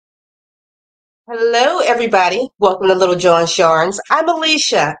Hello, everybody. Welcome to Little John's Yarns. I'm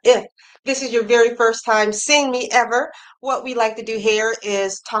Alicia. If this is your very first time seeing me ever, what we like to do here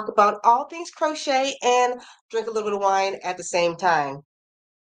is talk about all things crochet and drink a little bit of wine at the same time.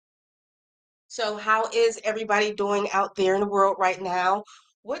 So, how is everybody doing out there in the world right now?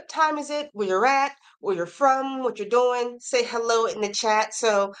 What time is it? Where you're at? Where you're from? What you're doing? Say hello in the chat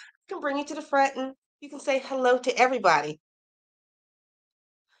so I can bring you to the front and you can say hello to everybody.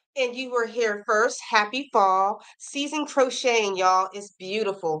 And you were here first. Happy fall. Season crocheting, y'all, is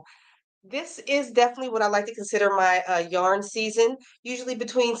beautiful. This is definitely what I like to consider my yarn season. Usually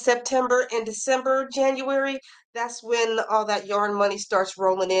between September and December, January, that's when all that yarn money starts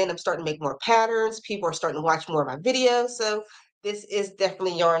rolling in. I'm starting to make more patterns. People are starting to watch more of my videos. So this is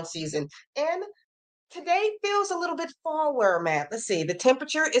definitely yarn season. And today feels a little bit fall where I'm at. Let's see. The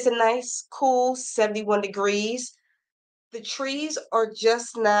temperature is a nice, cool 71 degrees. The trees are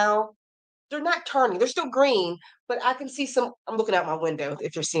just now they're not turning. They're still green, but I can see some. I'm looking out my window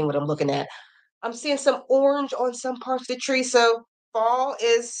if you're seeing what I'm looking at. I'm seeing some orange on some parts of the tree. So fall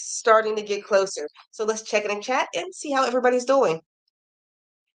is starting to get closer. So let's check it in chat and see how everybody's doing.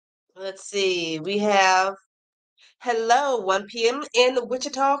 Let's see. We have hello, 1 p.m. in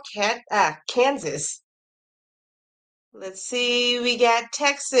Wichita, Kansas. Let's see. We got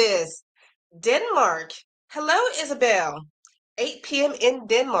Texas, Denmark. Hello, Isabel. 8 p.m. in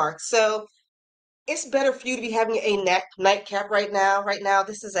Denmark. So it's better for you to be having a nightcap right now. Right now,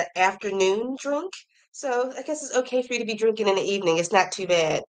 this is an afternoon drink. So I guess it's okay for you to be drinking in the evening. It's not too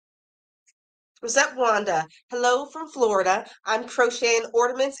bad. What's up, Wanda? Hello from Florida. I'm crocheting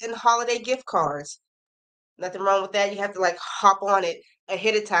ornaments and holiday gift cards. Nothing wrong with that. You have to like hop on it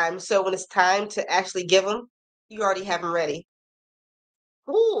ahead of time. So when it's time to actually give them, you already have them ready.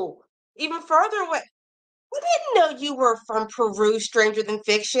 Ooh, even further away. We didn't know you were from Peru, Stranger Than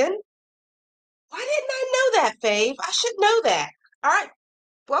Fiction. Why didn't I know that, Fave? I should know that. All right.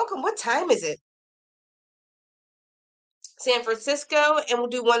 Welcome. What time is it? San Francisco, and we'll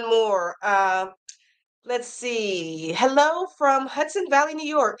do one more. Let's see. Hello from Hudson Valley, New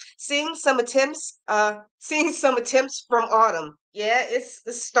York. Seeing some attempts from autumn. Yeah, it's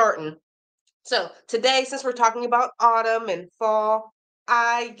starting. So today, since we're talking about autumn and fall,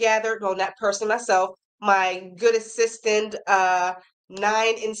 I gathered, well, not personally myself, my good assistant,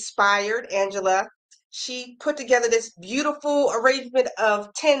 Nine Inspired, Angela. She put together this beautiful arrangement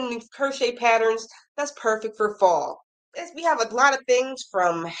of 10 crochet patterns that's perfect for fall. We have a lot of things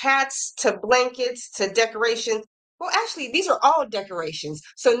from hats to blankets to decorations. Well, actually, these are all decorations.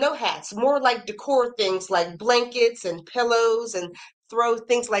 So no hats, more like decor things like blankets and pillows and throw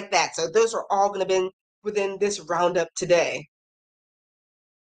things like that. So those are all going to be within this roundup today.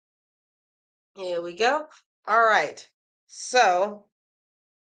 Here we go. All right. So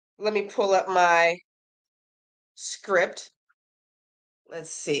let me pull up my script.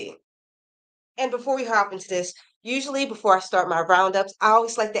 Let's see. And before we hop into this, usually before I start my roundups, I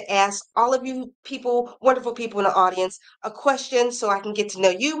always like to ask all of you people, wonderful people in the audience, a question so I can get to know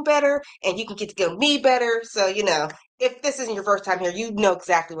you better and you can get to know me better. So, if this isn't your first time here, you know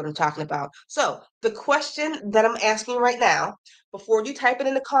exactly what I'm talking about. So, the question that I'm asking right now, before you type it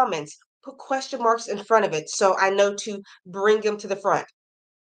in the comments, put question marks in front of it so I know to bring them to the front.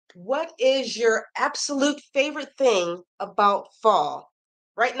 What is your absolute favorite thing about fall?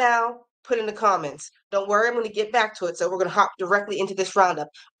 Right now, put in the comments. Don't worry, I'm going to get back to it. So we're going to hop directly into this roundup.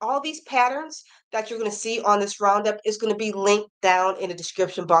 All these patterns that you're going to see on this roundup is going to be linked down in the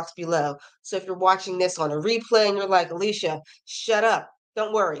description box below. So if you're watching this on a replay and you're like, Alicia, shut up.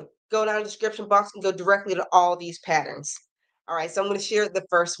 Don't worry. Go down the description box and go directly to all these patterns. All right, so I'm going to share the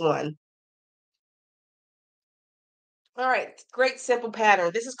first one. All right, great simple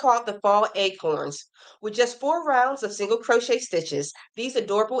pattern. This is called the fall acorns. With just 4 rounds of single crochet stitches, these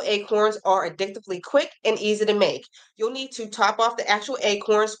adorable acorns are addictively quick and easy to make. You'll need to top off the actual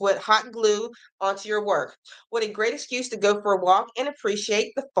acorns with hot glue onto your work. What a great excuse to go for a walk and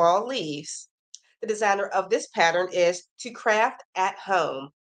appreciate the fall leaves. The designer of this pattern is To Craft at Home.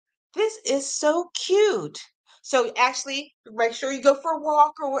 This is so cute. So actually, make sure you go for a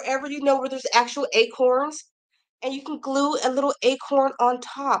walk or wherever you know where there's actual acorns and you can glue a little acorn on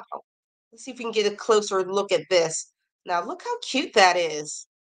top. Oh, let's see if we can get a closer look at this. Now, look how cute that is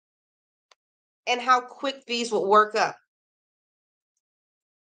and how quick these will work up.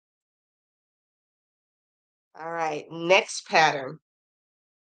 All right, next pattern.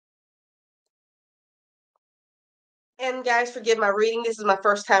 And guys, forgive my reading. This is my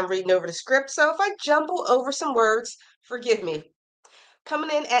first time reading over the script, so if I jumble over some words, forgive me.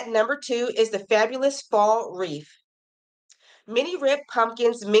 Coming in at number 2 is the Fabulous Fall Wreath. Many red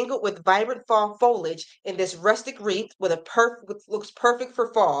pumpkins mingled with vibrant fall foliage in this rustic wreath with a looks perfect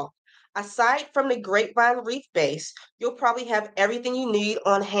for fall. Aside from the grapevine wreath base, you'll probably have everything you need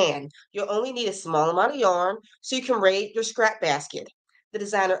on hand. You'll only need a small amount of yarn so you can raid your scrap basket. The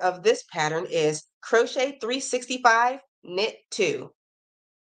designer of this pattern is Crochet 365 Knit 2.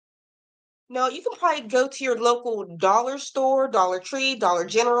 No, you can probably go to your local dollar store, Dollar Tree, Dollar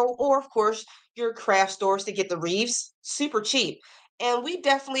General, or of course your craft stores to get the wreaths super cheap. And we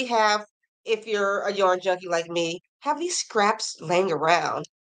definitely have, if you're a yarn junkie like me, have these scraps laying around.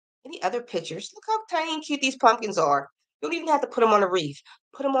 Any other pictures? Look how tiny and cute these pumpkins are. You don't even have to put them on a wreath.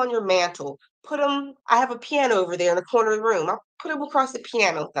 Put them on your mantle. Put them, I have a piano over there in the corner of the room. I'll put them across the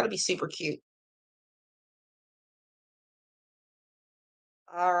piano. That'll be super cute.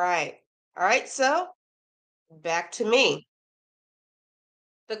 All right. All right, so back to me.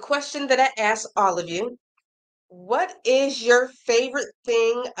 The question that I ask all of you, what is your favorite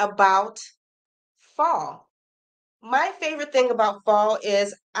thing about fall? My favorite thing about fall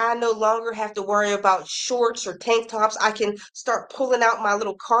is I no longer have to worry about shorts or tank tops. I can start pulling out my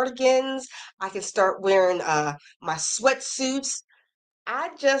little cardigans. I can start wearing my sweatsuits. I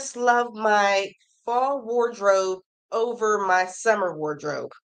just love my fall wardrobe over my summer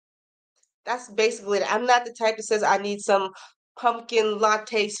wardrobe. That's basically it. I'm not the type that says I need some pumpkin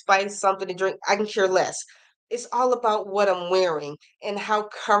latte spice something to drink. I can care less. It's all about what I'm wearing and how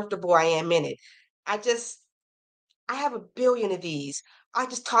comfortable I am in it. I just I have a billion of these. I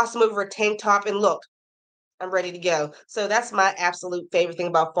just toss them over a tank top and look, I'm ready to go. So that's my absolute favorite thing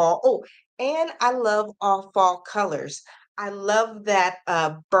about fall. Oh, and I love all fall colors. I love that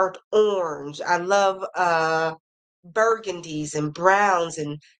burnt orange. I love burgundies and browns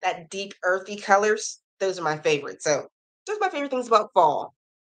and that deep earthy colors. Those are my favorites. So those are my favorite things about fall.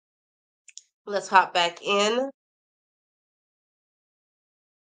 Let's hop back in.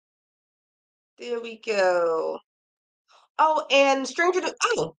 There we go. Oh, and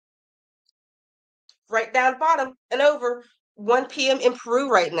oh, right down the bottom and over 1 p.m. in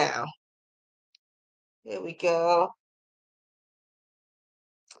Peru right now. There we go.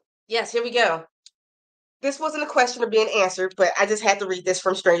 Yes, here we go. This wasn't a question or being answered, but I just had to read this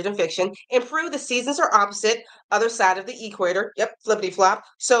from Stranger Than Fiction. In Peru, the seasons are opposite, other side of the equator. Yep, flippity flop.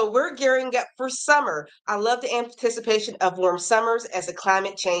 So we're gearing up for summer. I love the anticipation of warm summers as the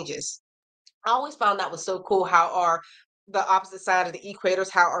climate changes. I always found that was so cool how our the opposite side of the equators,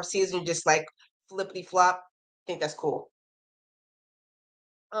 how our season just like flippity flop. I think that's cool.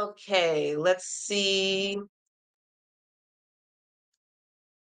 Okay, let's see.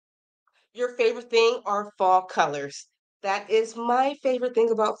 Your favorite thing are fall colors. That is my favorite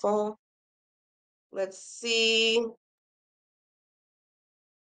thing about fall. Let's see.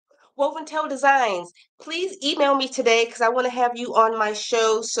 Woven Tail Designs, please email me today because I want to have you on my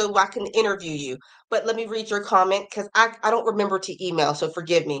show so I can interview you. But let me read your comment because I don't remember to email, so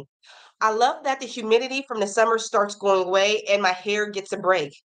forgive me. I love that the humidity from the summer starts going away and my hair gets a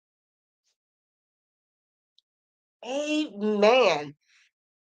break. Amen.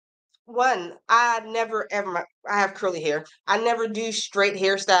 One, I never ever I have curly hair. I never do straight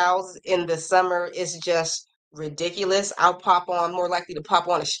hairstyles in the summer. It's just ridiculous. I'll pop on more likely to pop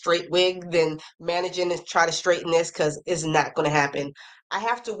on a straight wig than managing to try to straighten this because it's not going to happen. I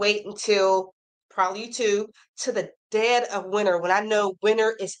have to wait until probably you too to the dead of winter when I know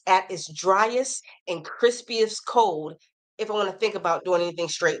winter is at its driest and crispiest cold if I want to think about doing anything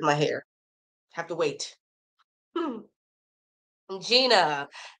straight in my hair. Have to wait. Gina,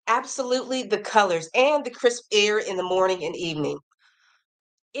 absolutely the colors and the crisp air in the morning and evening.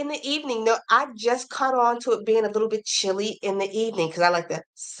 In the evening, no, I just caught on to it being a little bit chilly in the evening because I like to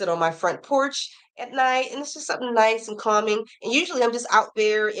sit on my front porch at night and it's just something nice and calming. And usually I'm just out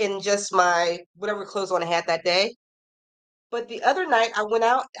there in just my whatever clothes on I had that day. But the other night I went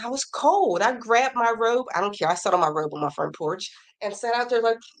out, I was cold. I grabbed my robe. I don't care. I sat on my robe on my front porch and sat out there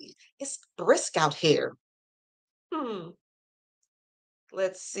like it's brisk out here. Hmm.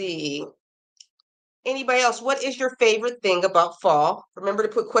 Let's see. Anybody else? What is your favorite thing about fall? Remember to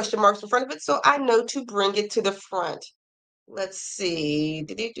put question marks in front of it so I know to bring it to the front. Let's see.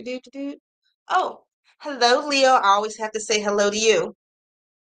 Do-do-do-do-do-do. Oh, hello, Leo. I always have to say hello to you.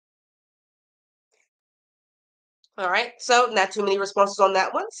 All right. So, not too many responses on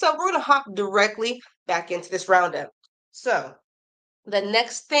that one. So, we're going to hop directly back into this roundup. So, the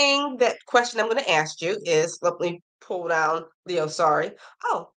next thing that question I'm going to ask you is let me pull down Leo. Sorry.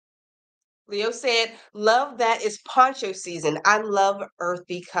 Oh, Leo said, love that is poncho season. I love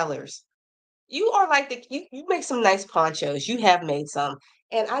earthy colors. You are like you make some nice ponchos. You have made some.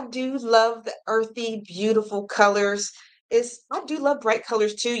 And I do love the earthy, beautiful colors. Is I do love bright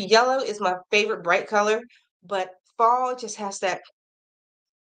colors too. Yellow is my favorite bright color, but fall just has that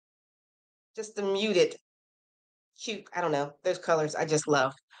just the muted, cute. I don't know. Those colors I just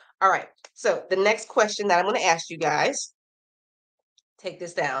love. All right. So the next question that I'm going to ask you guys, take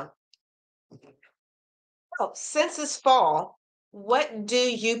this down. Oh, since it's fall, what do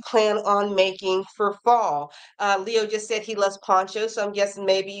you plan on making for fall? Leo just said he loves ponchos, so I'm guessing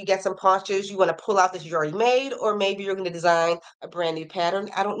maybe you got some ponchos you want to pull out that you already made, or maybe you're going to design a brand new pattern.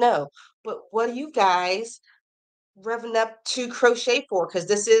 I don't know. But what do you guys revving up to crochet for? Because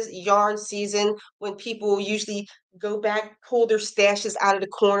this is yarn season when people usually go back, pull their stashes out of the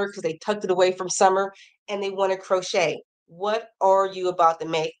corner because they tucked it away from summer and they want to crochet. What are you about to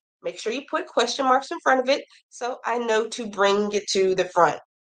make? Make sure you put question marks in front of it so I know to bring it to the front.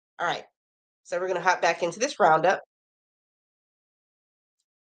 All right, so we're going to hop back into this roundup.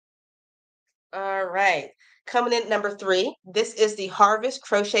 All right, coming in number 3, this is the Harvest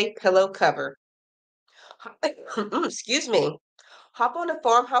Crochet Pillow Cover. Excuse me. Hop on a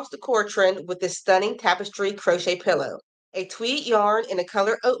farmhouse decor trend with this stunning tapestry crochet pillow. A tweed yarn in a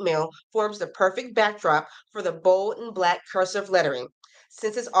color oatmeal forms the perfect backdrop for the bold and black cursive lettering.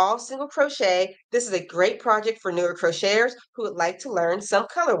 Since it's all single crochet, this is a great project for newer crocheters who would like to learn some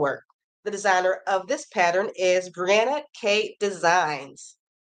color work. The designer of this pattern is Brianna K. Designs.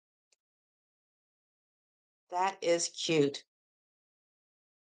 That is cute.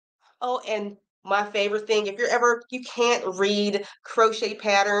 Oh, and my favorite thing, if you can't read crochet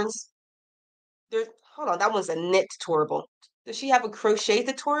patterns, there's hold on, that one's a knit tutorial. Does she have a crochet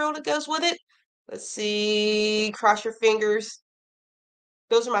tutorial that goes with it? Let's see, cross your fingers.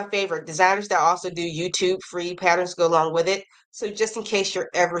 Those are my favorite designers that also do YouTube free patterns go along with it. So just in case you're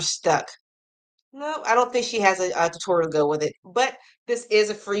ever stuck. No, I don't think she has a tutorial to go with it, but this is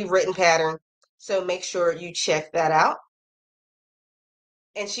a free written pattern. So make sure you check that out.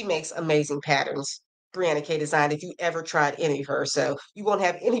 And she makes amazing patterns. Brianna K Design, if you ever tried any of her, so you won't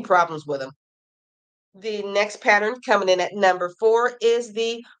have any problems with them. The next pattern coming in at number 4 is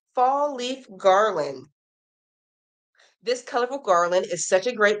the fall leaf garland. This colorful garland is such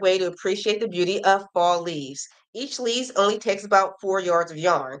a great way to appreciate the beauty of fall leaves. Each leaf only takes about 4 yards of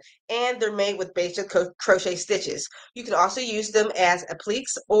yarn, and they're made with basic crochet stitches. You can also use them as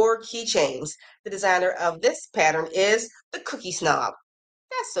appliques or keychains. The designer of this pattern is the Cookie Snob.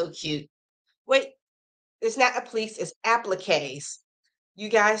 That's so cute. Wait, it's not appliques, it's appliques. You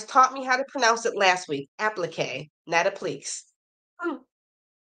guys taught me how to pronounce it last week. Applique, not appliques. Hmm.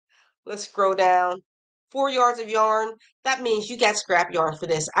 Let's scroll down. 4 yards of yarn. That means you got scrap yarn for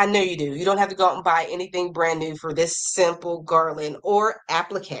this. I know you do. You don't have to go out and buy anything brand new for this simple garland or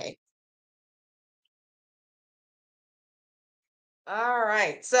applique. All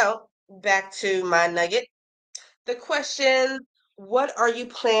right. So back to my nugget. The question, what are you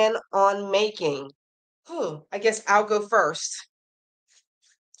plan on making? I guess I'll go first.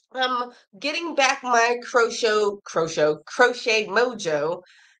 Getting back my crochet mojo.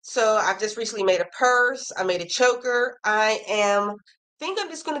 So I've just recently made a purse. I made a choker. Think I'm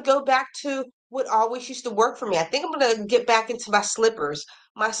just gonna go back to what always used to work for me. I think I'm gonna get back into my slippers.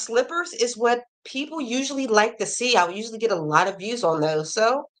 My slippers is what people usually like to see. I usually get a lot of views on those.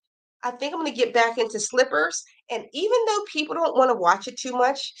 So I think I'm gonna get back into slippers. And even though people don't want to watch it too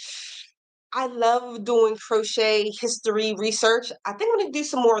much, I love doing crochet history research. I think I'm gonna do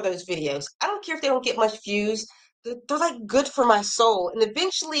some more of those videos. I don't care if they don't get much views. They're like good for my soul. And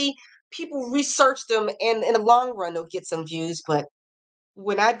eventually people research them and in the long run they'll get some views. But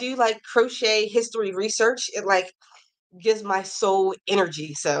when I do like crochet history research, it like gives my soul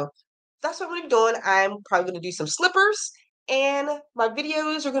energy. So that's what I'm gonna be doing. I'm probably gonna do some slippers and my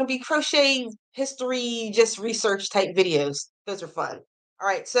videos are gonna be crochet history, just research type videos. Those are fun. All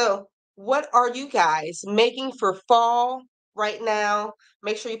right, so what are you guys making for fall right now?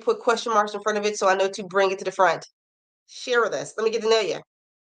 Make sure you put question marks in front of it so I know to bring it to the front. Share with us. Let me get to know you.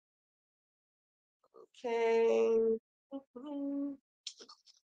 Okay. Mhm.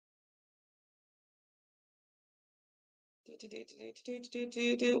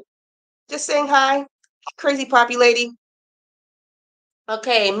 Do. Just saying hi, crazy poppy lady.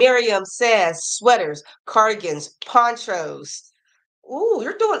 Okay, Miriam says sweaters, cardigans, ponchos. Ooh,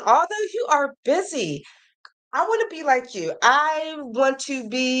 you're doing all those? You are busy. I want to be like you. I want to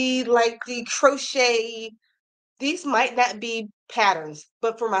be like the crochet. These might not be patterns,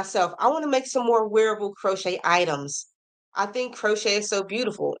 but for myself, I want to make some more wearable crochet items. I think crochet is so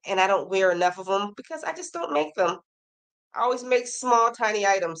beautiful, and I don't wear enough of them because I just don't make them. I always make small, tiny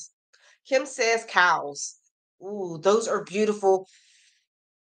items. Kim says cows. Ooh, those are beautiful.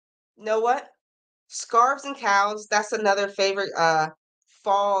 You know what? Scarves and cows, that's another favorite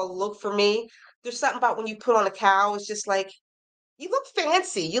fall look for me. There's something about when you put on a cow, it's just like you look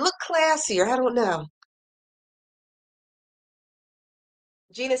fancy, you look classier. I don't know.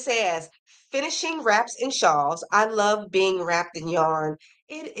 Gina says, finishing wraps and shawls. I love being wrapped in yarn.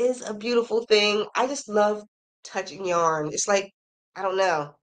 It is a beautiful thing. I just love touching yarn. It's like, I don't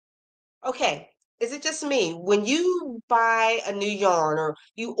know. Okay, is it just me? When you buy a new yarn or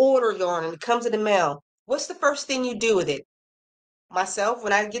you order yarn and it comes in the mail, what's the first thing you do with it? Myself,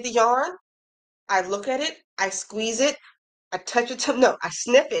 when I get the yarn, I look at it, I squeeze it, I touch it to, no, I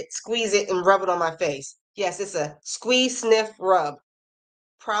sniff it, squeeze it, and rub it on my face. Yes, it's a squeeze, sniff, rub.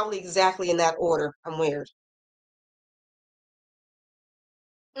 Probably exactly in that order. I'm weird.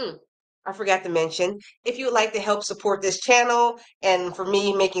 Mm, I forgot to mention, if you would like to help support this channel and for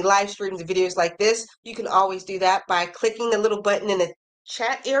me making live streams and videos like this, you can always do that by clicking the little button in the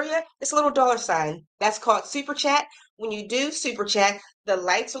chat area. It's a little dollar sign. That's called Super Chat. When you do Super Chat, the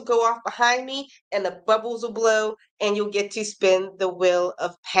lights will go off behind me and the bubbles will blow and you'll get to spin the wheel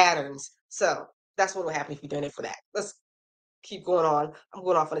of patterns. So that's what will happen if you donate for that. Let's keep going on. I'm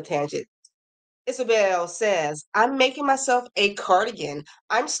going off on a tangent. Isabel says, I'm making myself a cardigan.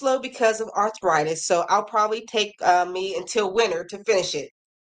 I'm slow because of arthritis, so I'll probably take me until winter to finish it.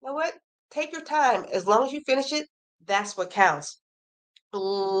 You know what? Take your time. As long as you finish it, that's what counts.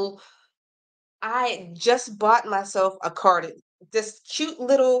 Ooh, I just bought myself a cardigan. This cute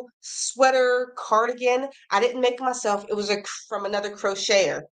little sweater cardigan. I didn't make it myself. It was from another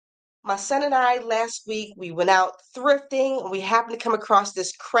crocheter. My son and I last week we went out thrifting and we happened to come across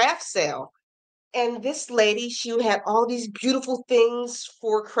this craft sale. And this lady, she had all these beautiful things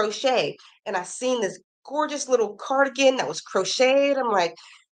for crochet. And I seen this gorgeous little cardigan that was crocheted. I'm like,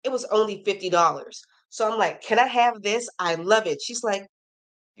 it was only $50. So I'm like, can I have this? I love it. She's like,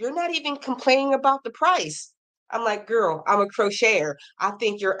 you're not even complaining about the price. I'm like, girl, I'm a crocheter. I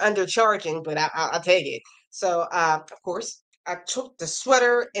think you're undercharging, but I'll take it. So, of course, I took the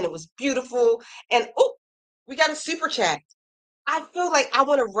sweater and it was beautiful. And oh, we got a super chat. I feel like I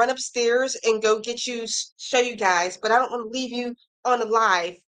want to run upstairs and go get you, show you guys, but I don't want to leave you on the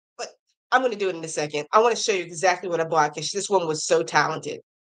live. But I'm going to do it in a second. I want to show you exactly what I bought because this one was so talented.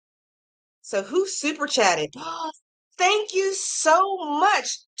 So who super chatted? Thank you so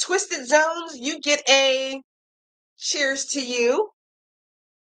much, Twisted Zones. You get a cheers to you.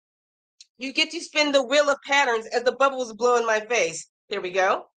 You get to spin the wheel of patterns as the bubbles blow in my face. Here we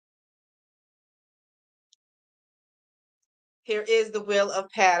go. Here is the wheel of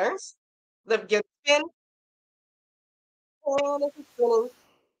patterns. Let's get a spin. And it's spinning.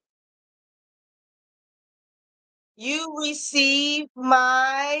 You receive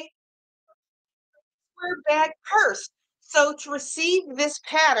my square bag purse. So to receive this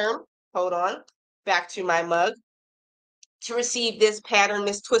pattern, hold on, back to my mug. To receive this pattern,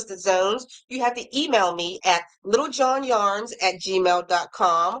 Miss Twisted Zones, you have to email me at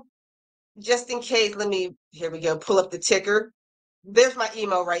littlejohnyarns@gmail.com. Just in case, here we go, pull up the ticker. There's my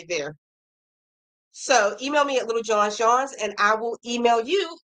email right there. So email me at littlejohnyarns and I will email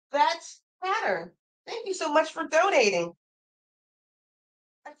you that pattern. Thank you so much for donating.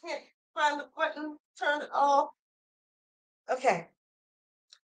 I can't find the button, turn it off. Okay,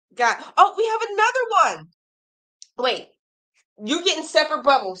 oh, we have another one. Wait, you're getting separate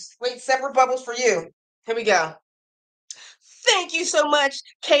bubbles. Wait, separate bubbles for you. Here we go. Thank you so much,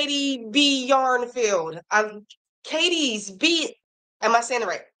 Katie B. Yarnfield. Katie's B. Am I saying it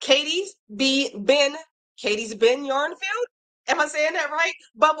right? Katie's Ben Yarnfield? Am I saying that right?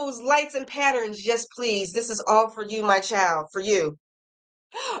 Bubbles, lights, and patterns. Yes, please. This is all for you, my child. For you.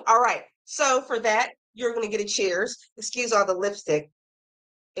 All right. So for that, you're going to get a cheers. Excuse all the lipstick.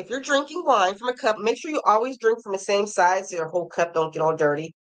 If you're drinking wine from a cup, make sure you always drink from the same side so your whole cup don't get all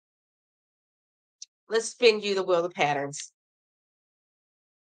dirty. Let's spin you the wheel of patterns.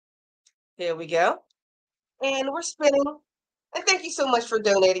 Here we go. And we're spinning. And thank you so much for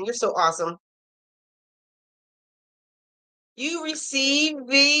donating. You're so awesome. You receive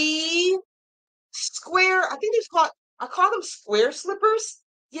the square, I think it's called, I call them square slippers.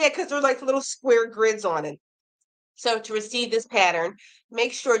 Yeah, because they're like little square grids on it. So to receive this pattern,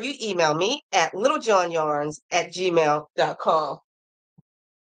 make sure you email me at littlejohnyarns@gmail.com.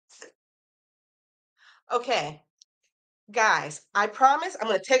 Okay, guys, I promise I'm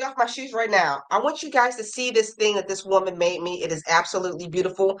going to take off my shoes right now. I want you guys to see this thing that this woman made me. It is absolutely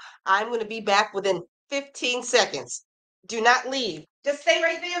beautiful. I'm going to be back within 15 seconds. Do not leave. Just stay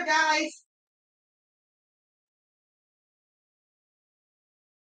right there, guys.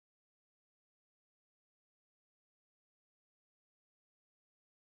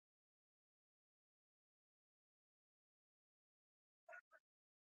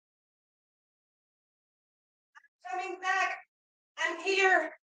 Coming back. I'm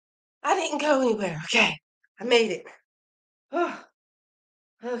here. I didn't go anywhere. Okay. I made it. Oh,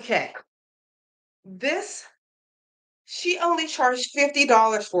 okay. This, she only charged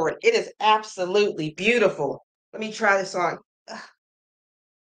 $50 for it. It is absolutely beautiful. Let me try this on. Ugh,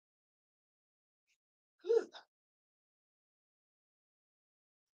 whew,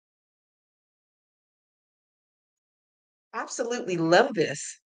 absolutely love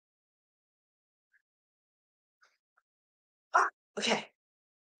this. Ah, okay.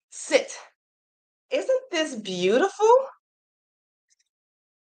 Sit. Isn't this beautiful?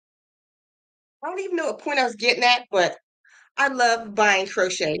 I don't even know what point I was getting at, but I love buying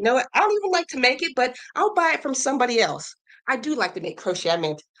crochet. No, I don't even like to make it, but I'll buy it from somebody else. I do like to make crochet. I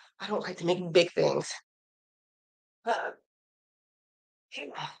meant I don't like to make big things. Uh,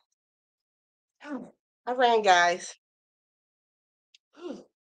 I ran, guys. Whew,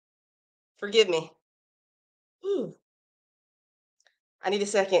 forgive me. Whew, I need a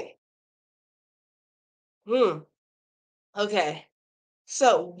second. Hmm. Okay.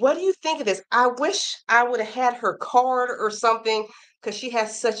 So, what do you think of this? I wish I would have had her card or something because she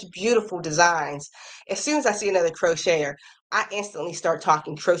has such beautiful designs. As soon as I see another crocheter, I instantly start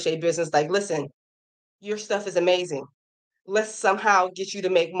talking crochet business. Like, listen, your stuff is amazing. Let's somehow get you to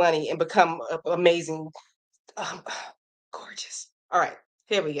make money and become amazing. Um, gorgeous. All right,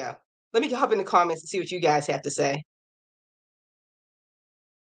 here we go. Let me hop in the comments and see what you guys have to say.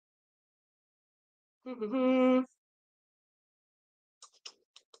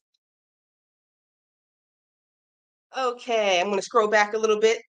 Okay, I'm going to scroll back a little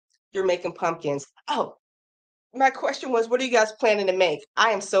bit. You're making pumpkins. Oh, my question was, what are you guys planning to make?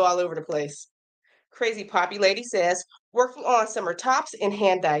 I am so all over the place. Crazy Poppy Lady says, working on summer tops and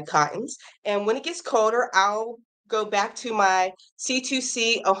hand dyed cottons. And when it gets colder, I'll go back to my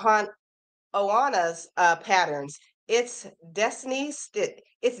C2C Ohana's patterns. It's Destiny Stitch.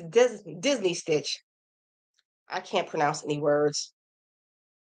 It's Disney Stitch. I can't pronounce any words.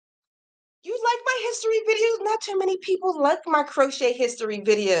 You like my history videos? Not too many people like my crochet history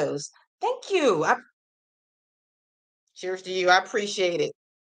videos. Thank you. Cheers to you. I appreciate it.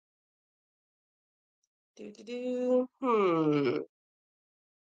 Do, do, do.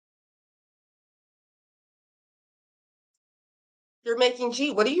 You're making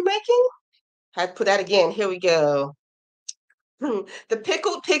G. What are you making? I put that again. Here we go. The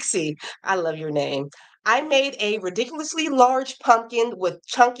pickled pixie. I love your name. I made a ridiculously large pumpkin with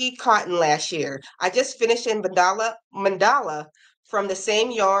chunky cotton last year. I just finished in mandala from the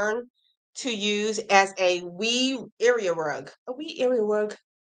same yarn to use as a wee area rug. A wee area rug.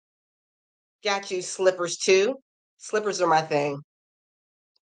 Got you slippers too. Slippers are my thing.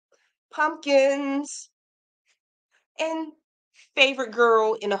 Pumpkins and favorite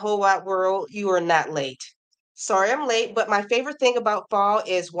girl in the whole wide world, you are not late. Sorry I'm late, but my favorite thing about fall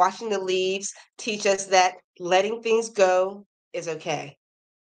is watching the leaves teach us that letting things go is okay.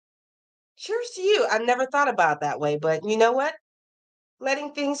 Cheers to you. I never thought about it that way, but you know what?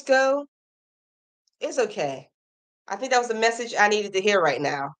 Letting things go is okay. I think that was the message I needed to hear right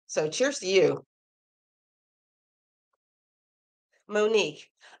now. So cheers to you. Monique,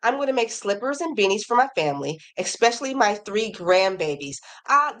 I'm going to make slippers and beanies for my family, especially my three grandbabies.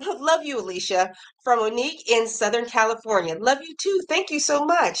 I love you, Alicia, from Monique in Southern California. Love you too. Thank you so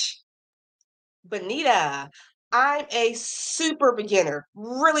much. Bonita, I'm a super beginner,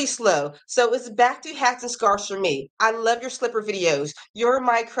 really slow. So it's back to hats and scarves for me. I love your slipper videos. You're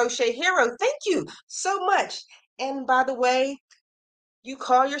my crochet hero. Thank you so much. And by the way, you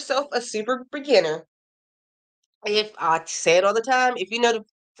call yourself a super beginner. If I say it all the time, if you know the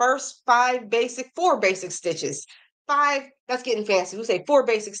first four basic stitches, five, that's getting fancy. We say four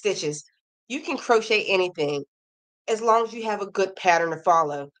basic stitches. You can crochet anything as long as you have a good pattern to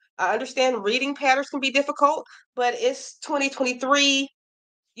follow. I understand reading patterns can be difficult, but it's 2023.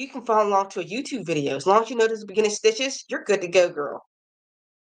 You can follow along to a YouTube video. As long as you know the beginning stitches, you're good to go, girl.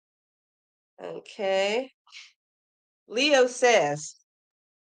 Okay. Leo says,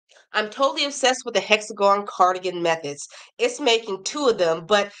 I'm totally obsessed with the hexagon cardigan methods. It's making two of them,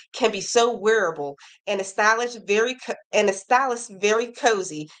 but can be so wearable and a stylist very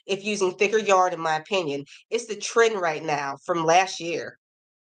cozy if using thicker yarn, in my opinion. It's the trend right now from last year.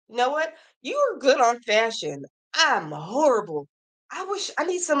 You know what? You are good on fashion. I'm horrible. I wish I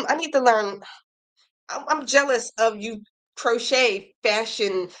need some. I need to learn. I'm jealous of you crochet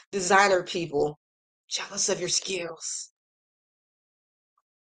fashion designer people. Jealous of your skills.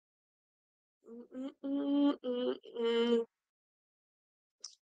 Mm, mm, mm, mm, mm.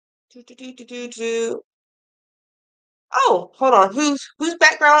 Do, do, do, do, do, do. Oh, hold on. Whose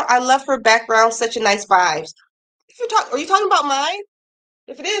background? I love her background. Such a nice vibes. Are you talking about mine?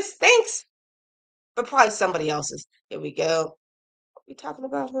 If it is, thanks. But probably somebody else's. Here we go. You talking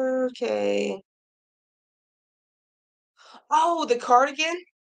about her? Okay. Oh, the cardigan.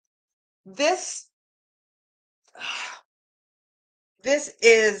 This this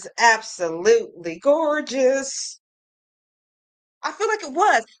is absolutely gorgeous. I feel like it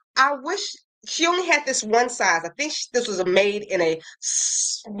was. I wish she only had this one size. I think this was a made in I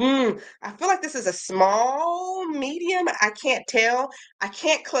feel like this is a small, medium. I can't tell. I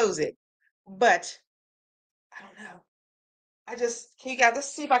can't close it, but I don't know. Can you guys,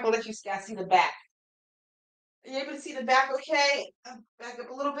 let's see if I can let you guys see the back. Are you able to see the back okay? Back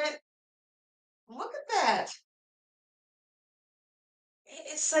up a little bit. Look at that.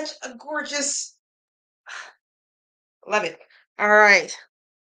 It is such a gorgeous, love it. All right.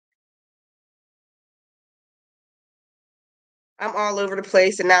 I'm all over the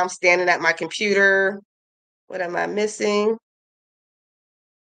place and now I'm standing at my computer. What am I missing?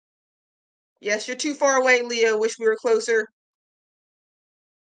 Yes, you're too far away, Leo. Wish we were closer.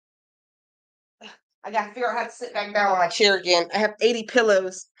 I gotta figure out how to sit back down on my chair again. I have 80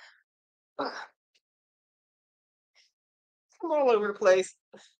 pillows. Ugh, I'm all over the place.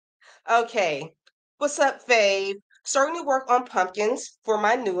 Okay. What's up, Fave? Starting to work on pumpkins for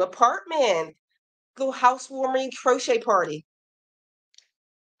my new apartment. Little housewarming crochet party.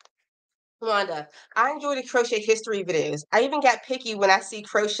 Wanda, I enjoy the crochet history videos. I even got picky when I see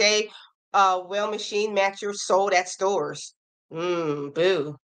crochet well machine matchers sold at stores.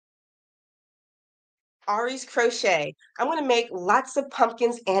 Boo. Ari's Crochet. I'm going to make lots of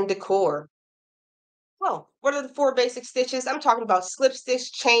pumpkins and decor. Well, what are the four basic stitches? I'm talking about slip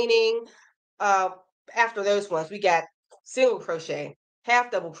stitch, chaining. Uh, After those ones, we got single crochet,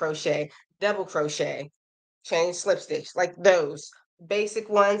 half double crochet, chain, slip stitch, like those basic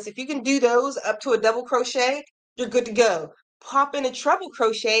ones. If you can do those up to a double crochet, you're good to go. Pop in a treble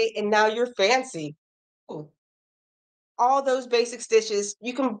crochet, and now you're fancy. Ooh, all those basic stitches,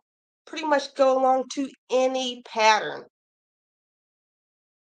 you can pretty much go along to any pattern.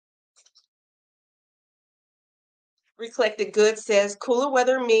 Reflected Good says cooler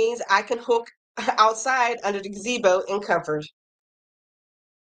weather means I can hook outside under the gazebo in comfort.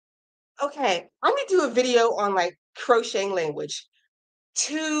 Okay, I'm gonna do a video on like crocheting language.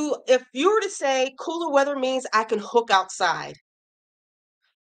 If you were to say cooler weather means I can hook outside,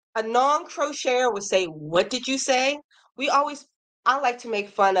 a non-crocheter would say, "What did you say?" We always, I like to make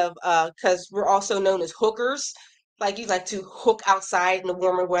fun of because we're also known as hookers. Like you like to hook outside in the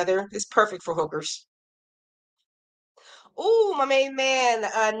warmer weather. It's perfect for hookers. Ooh, my main man,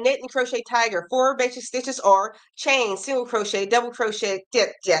 knit and crochet tiger. Four basic stitches are chain, single crochet, double crochet,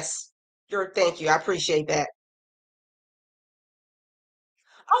 dip. Yes, thank you. I appreciate that.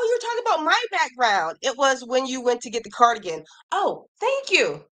 Oh, you're talking about my background. It was when you went to get the cardigan. Oh, thank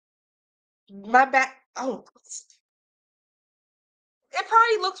you. My back. Oh, it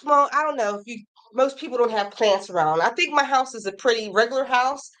probably looks well. I don't know if you. Most people don't have plants around. I think my house is a pretty regular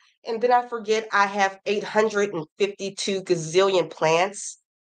house, and then I forget I have 852 gazillion plants.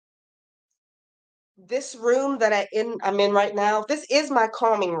 This room that I'm in right now, this is my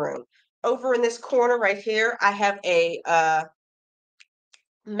calming room. Over in this corner right here, I have a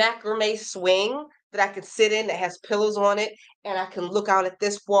macrame swing that I can sit in that has pillows on it, and I can look out at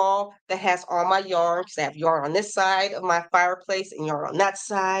this wall that has all my yarn because I have yarn on this side of my fireplace and yarn on that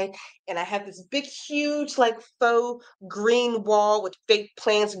side. And I have this big, huge, like faux green wall with fake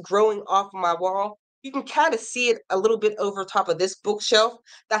plants growing off of my wall. You can kind of see it a little bit over top of this bookshelf.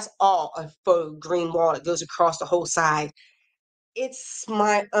 That's all a faux green wall that goes across the whole side. It's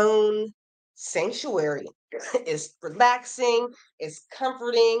my own sanctuary. It's relaxing, it's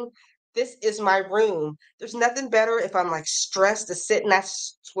comforting. This is my room. There's nothing better if I'm like stressed to sit in that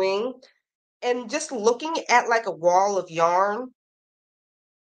swing and just looking at like a wall of yarn.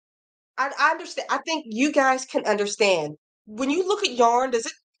 I understand. I think you guys can understand. When you look at yarn, does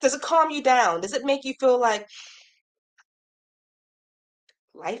it calm you down? Does it make you feel like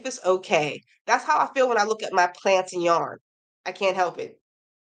life is okay? That's how I feel when I look at my plants and yarn. I can't help it.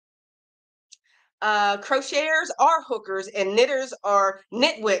 Crocheters are hookers and knitters are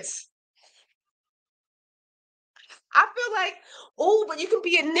nitwits. I feel like, oh, but you can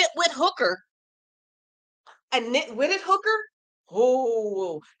be a nitwit hooker. A nitwitted hooker?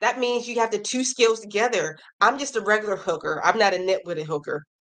 Oh, that means you have the two skills together. I'm just a regular hooker. I'm not a nitwitted hooker.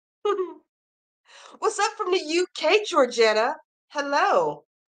 What's up from the UK, Georgetta? Hello.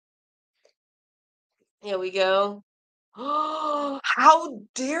 Here we go. How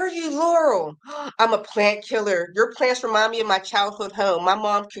dare you, Laurel? I'm a plant killer. Your plants remind me of my childhood home. My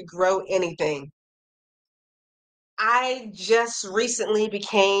mom could grow anything. I just recently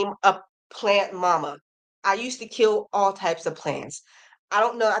became a plant mama. I used to kill all types of plants. I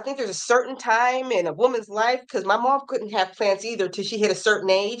don't know. I think there's a certain time in a woman's life because my mom couldn't have plants either till she hit a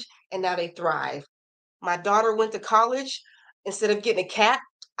certain age, and now they thrive. My daughter went to college. Instead of getting a cat,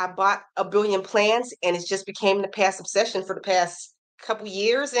 I bought a billion plants, and it's just became the past obsession for the past couple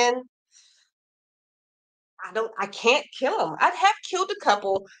years. And I can't kill them. I have killed a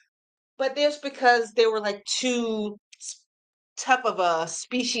couple, but there's because they were like too tough of a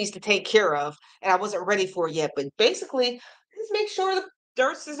species to take care of, and I wasn't ready for it yet. But basically, just make sure the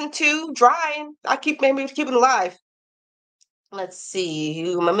dirt isn't too dry, and I keep maybe keep it alive. Let's see,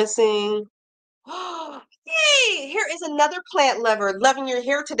 who am I missing? Yay! Here is another plant lover loving your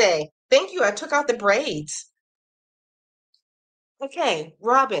hair today. Thank you. I took out the braids. Okay,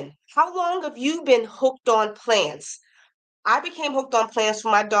 Robin, how long have you been hooked on plants? I became hooked on plants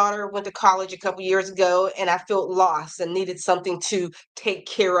when my daughter went to college a couple years ago, and I felt lost and needed something to take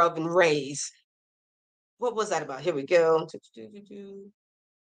care of and raise. What was that about? Here we go.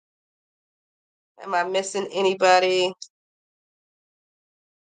 Am I missing anybody?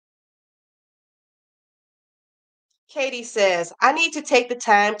 Katie says, I need to take the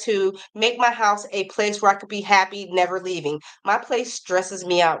time to make my house a place where I could be happy, never leaving. My place stresses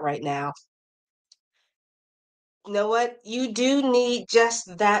me out right now. You know what? You do need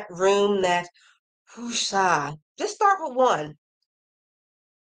just that room that whoosh, just start with one.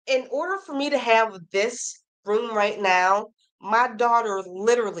 In order for me to have this room right now, my daughter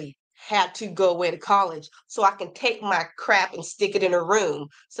literally had to go away to college so I can take my crap and stick it in her room.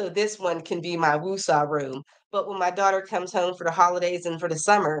 So this one can be my woosah room. But when my daughter comes home for the holidays and for the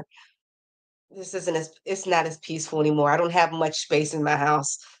summer, this isn't as it's not as peaceful anymore. I don't have much space in my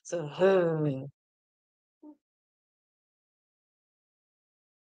house. So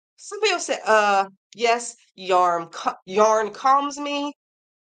somebody else said, yes, yarn calms me.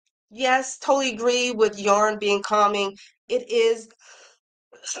 Yes, totally agree with yarn being calming. It is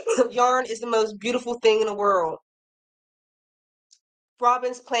yarn is the most beautiful thing in the world.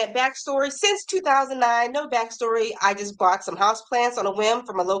 Robin's plant backstory. Since 2009, no backstory. I just bought some house plants on a whim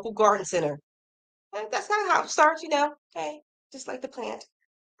from a local garden center. And that's kind of how it starts, you know. Hey, just like the plant.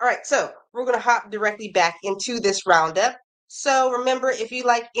 All right, so we're going to hop directly back into this roundup. So remember, if you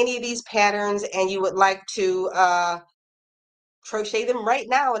like any of these patterns and you would like to crochet them right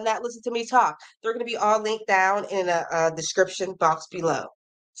now and not listen to me talk, they're going to be all linked down in a description box below.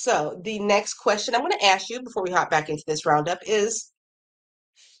 So the next question I'm going to ask you before we hop back into this roundup is,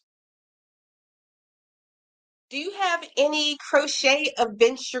 do you have any crochet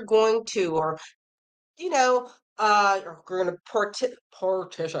events you're going to, or you know, you're going to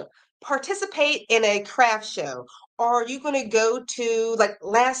participate in a craft show? Or are you going to go to, like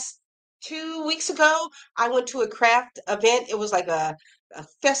last 2 weeks ago, I went to a craft event. It was like a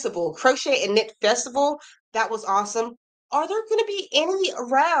festival, crochet and knit festival. That was awesome. Are there going to be any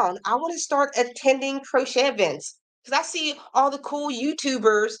around? I want to start attending crochet events because I see all the cool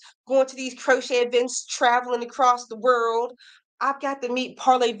YouTubers going to these crochet events, traveling across the world. I've got to meet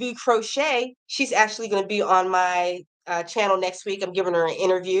Parlez-Vous Crochet. She's actually going to be on my channel next week. I'm giving her an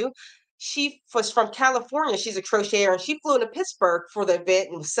interview. She was from California. She's a crocheter, and she flew into Pittsburgh for the event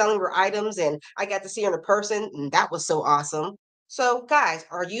and was selling her items. And I got to see her in person, and that was so awesome. So, guys,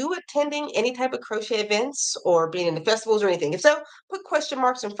 are you attending any type of crochet events or being in the festivals or anything? If so, put question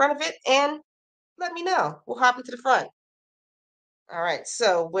marks in front of it and let me know. We'll hop into the front. All right.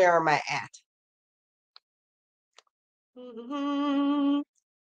 So, where am I at?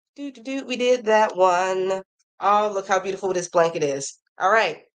 We did that one. Oh, look how beautiful this blanket is. All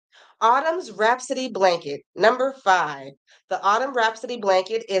right. Autumn's Rhapsody Blanket, number 5. The Autumn Rhapsody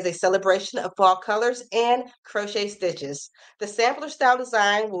Blanket is a celebration of fall colors and crochet stitches. The sampler style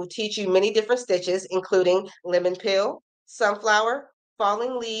design will teach you many different stitches, including lemon peel, sunflower,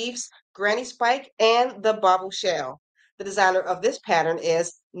 falling leaves, granny spike, and the bobble shell. The designer of this pattern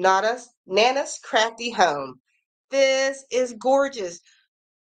is Nana's Crafty Home. This is gorgeous.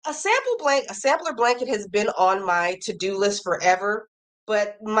 A sampler blanket has been on my to-do list forever,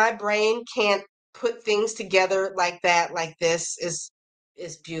 but my brain can't put things together like that, like this is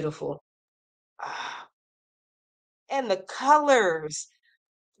beautiful. Ah, and the colors.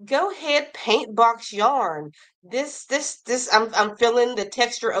 Go ahead, paint box yarn. This I'm feeling the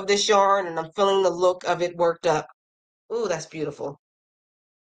texture of this yarn and I'm feeling the look of it worked up. Ooh, that's beautiful.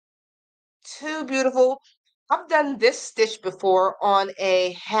 Too beautiful. I've done this stitch before on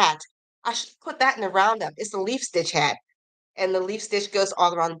a hat. I should put that in the roundup. It's a leaf stitch hat, and the leaf stitch goes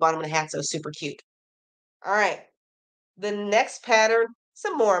all around the bottom of the hat, so super cute. All right, the next pattern,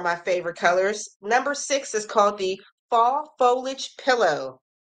 Some more of my favorite colors. Number 6 is called the Fall Foliage Pillow.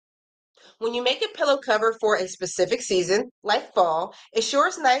 When you make a pillow cover for a specific season, like fall, it sure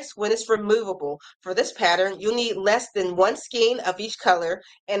is nice when it's removable. For this pattern, you'll need less than one skein of each color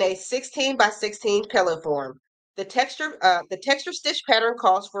and a 16 by 16 pillow form. The texture stitch pattern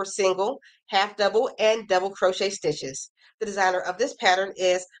calls for single, half double, and double crochet stitches. The designer of this pattern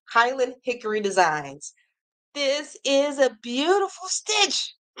is Highland Hickory Designs. This is a beautiful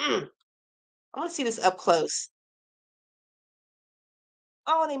stitch. I want to see this up close.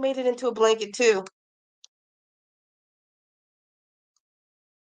 Oh, they made it into a blanket too.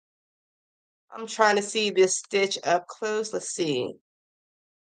 I'm trying to see this stitch up close. Let's see.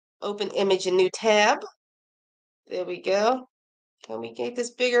 Open image and new tab. There we go. Can we get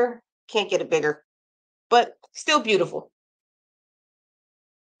this bigger? Can't get it bigger, but still beautiful.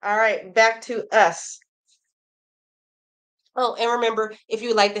 All right, back to us. Oh, and remember, if you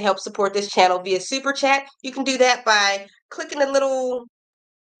would like to help support this channel via Super Chat, you can do that by clicking the little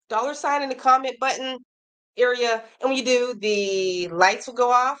 $ in the comment button area. And when you do, the lights will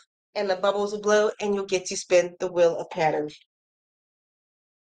go off and the bubbles will blow, and you'll get to spin the wheel of patterns.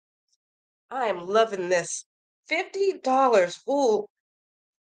 I am loving this. $50. Ooh,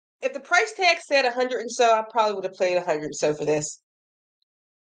 if the price tag said 100 and so, I probably would have paid 100 and so for this.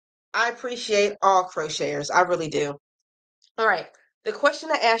 I appreciate all crocheters. I really do. All right. The question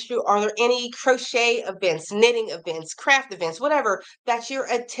I asked you, are there any crochet events, knitting events, craft events, whatever that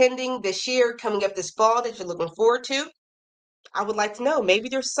you're attending this year, coming up this fall that you're looking forward to? I would like to know. Maybe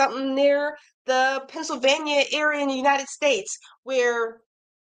there's something near the Pennsylvania area in the United States where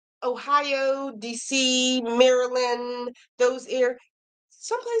Ohio, DC, Maryland, those areas,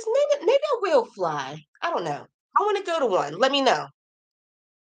 someplace, maybe I will fly. I don't know. I want to go to one. Let me know.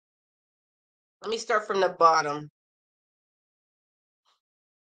 Let me start from the bottom.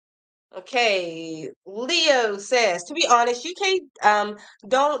 Okay, Leo says, to be honest, UK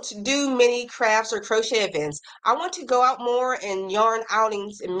don't do many crafts or crochet events. I want to go out more and yarn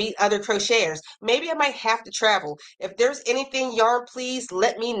outings and meet other crocheters. Maybe I might have to travel. If there's anything yarn, please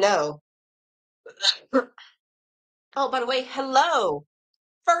let me know. Oh, by the way, hello.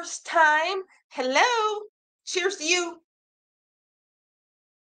 First time. Hello. Cheers to you.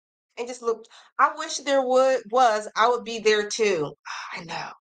 And just look, I wish there I would be there too. I know.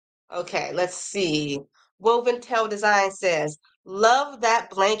 Okay, let's see. Woven Tail Design says, love that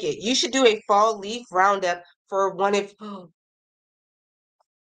blanket. You should do a fall leaf roundup for one of, thank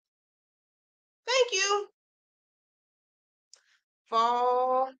you.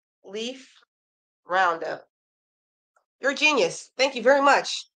 Fall leaf roundup. You're a genius. Thank you very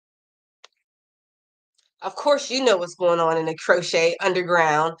much. Of course, you know what's going on in the crochet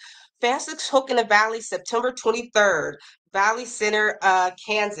underground. Fastest hook in the valley, September 23rd, Valley Center,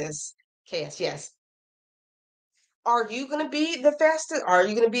 Kansas. Yes. Are you going to be the fastest? Are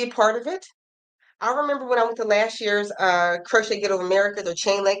you going to be a part of it? I remember when I went to last year's Crochet Get Over America, the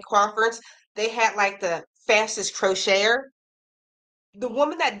chain link conference, they had like the fastest crocheter. The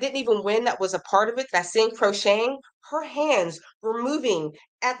woman that didn't even win, that was a part of it, that same crocheting, her hands were moving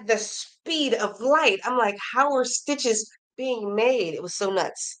at the speed of light. I'm like, how are stitches being made? It was so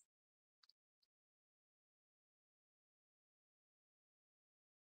nuts.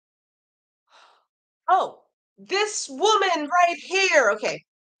 Oh, this woman right here. Okay.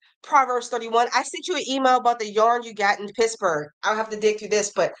 Proverbs 31. I sent you an email about the yarn you got in Pittsburgh. I'll have to dig through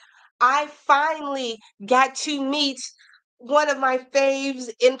this, but I finally got to meet one of my faves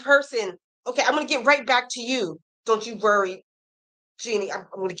in person. Okay, I'm going to get right back to you. Don't you worry, Jeannie. I'm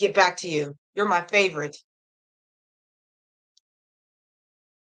going to get back to you. You're my favorite.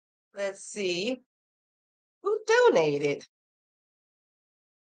 Let's see. Who donated?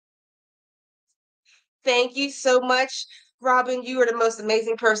 Thank you so much, Robin. You are the most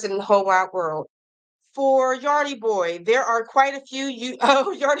amazing person in the whole wide world. For Yarny Boy, there are quite a few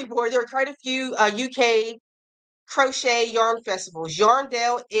Yarny Boy, there are quite a few UK crochet yarn festivals.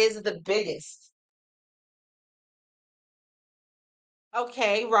 Yarndale is the biggest.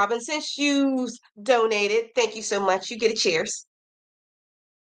 Okay, Robin, since you donated, thank you so much. You get a cheers.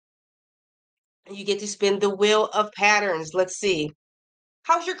 And you get to spin the wheel of patterns. Let's see.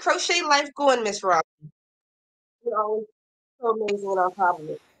 How's your crochet life going, Miss Robin? You're always so amazing and on top of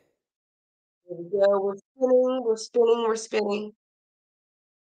it. There we go. We're spinning, we're spinning, we're spinning.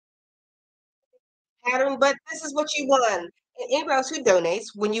 Pattern, but this is what you won. And anybody else who donates,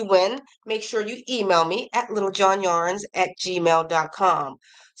 when you win, make sure you email me at littlejohnyarns@gmail.com.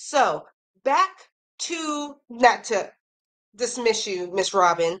 So back to, not to dismiss you, Miss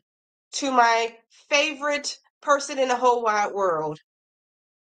Robin, to my favorite person in the whole wide world.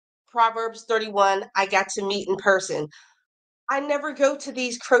 Proverbs 31, I got to meet in person. I never go to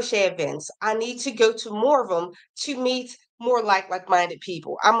these crochet events. I need to go to more of them to meet more like-minded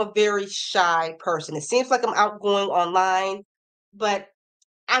people. I'm a very shy person. It seems like I'm outgoing online, but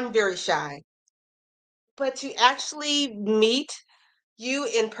I'm very shy. But to actually meet you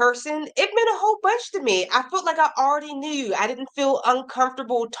in person, it meant a whole bunch to me. I felt like I already knew you. I didn't feel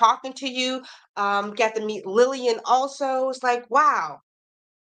uncomfortable talking to you. Got to meet Lillian also. It's like, wow,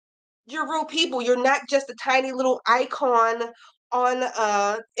 you're real people. You're not just a tiny little icon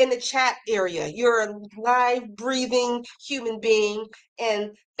on in the chat area. You're a live breathing human being.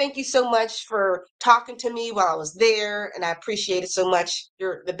 And thank you so much for talking to me while I was there. And I appreciate it so much.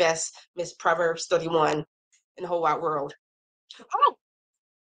 You're the best, Miss Proverbs 31 in the whole wide world. Oh,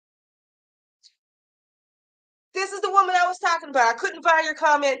 this is the woman I was talking about. I couldn't find your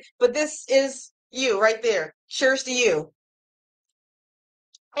comment, but this is you right there. Cheers to you.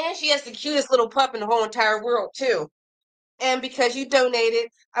 And she has the cutest little pup in the whole entire world, too. And because you donated,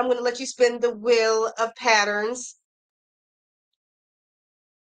 I'm going to let you spin the wheel of patterns.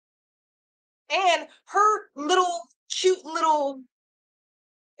 And her little cute little,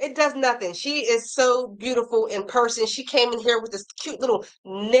 it does nothing. She is so beautiful in person. She came in here with this cute little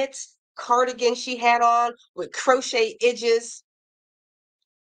knit cardigan she had on with crochet edges.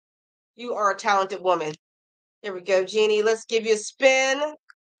 You are a talented woman. Here we go, Jeannie. Let's give you a spin.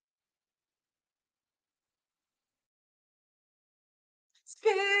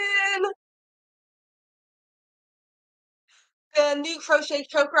 Spin. The new crochet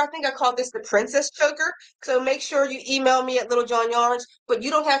choker. I think I called this the princess choker. So make sure you email me at Little John Yarns, but you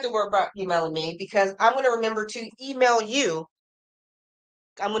don't have to worry about emailing me because I'm going to remember to email you.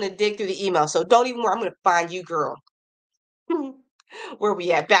 I'm going to dig through the email. So don't even worry. I'm going to find you, girl. Where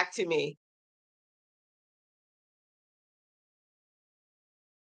we at? Back to me.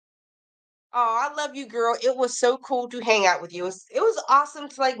 Oh, I love you, girl. It was so cool to hang out with you. It was awesome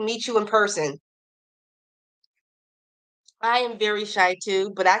to like meet you in person. I am very shy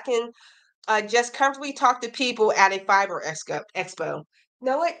too, but I can just comfortably talk to people at a fiber expo.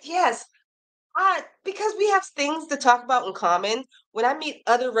 Know what? Yes, because we have things to talk about in common. When I meet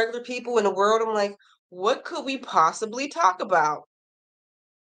other regular people in the world, I'm like, what could we possibly talk about?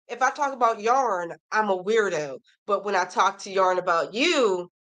 If I talk about yarn, I'm a weirdo. But when I talk to yarn about you,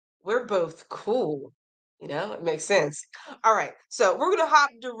 we're both cool. It makes sense. All right. So we're going to hop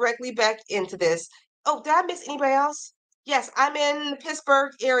directly back into this. Oh, did I miss anybody else? Yes, I'm in the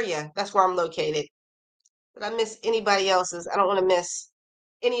Pittsburgh area. That's where I'm located. Did I miss anybody else's? I don't want to miss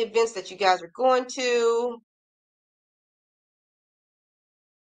any events that you guys are going to.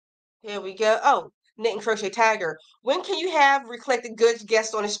 Here we go. Oh, Knit and Crochet Tiger. When can you have Reflected Goods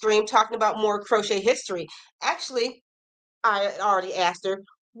guests on a stream talking about more crochet history? Actually, I already asked her.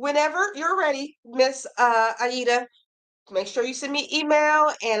 Whenever you're ready, Miss Aida, make sure you send me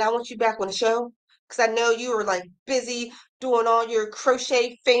email and I want you back on the show because I know you are like busy doing all your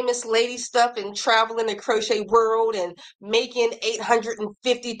crochet famous lady stuff and traveling the crochet world and making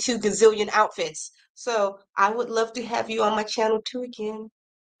 852 gazillion outfits. So I would love to have you on my channel too again.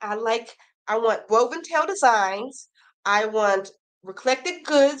 I want woven tail designs. I want reflected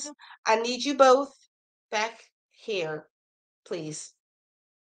goods. I need you both back here, please.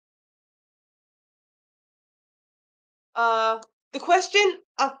 Uh, the question,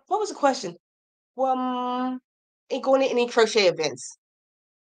 what was the question? Ain't going to any crochet events.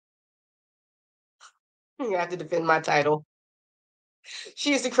 You have to defend my title.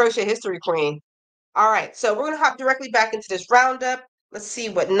 She is the crochet history queen. All right, so we're gonna hop directly back into this roundup. Let's see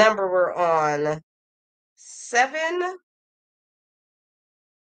what number we're on. 7.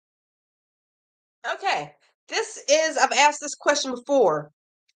 Okay, I've asked this question before.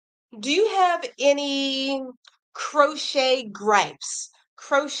 Do you have any crochet gripes?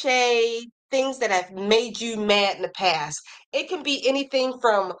 Crochet things that have made you mad in the past? It can be anything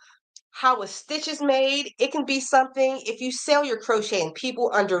from how a stitch is made. It can be something if you sell your crochet and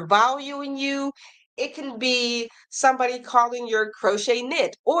people undervaluing you. It can be somebody calling your crochet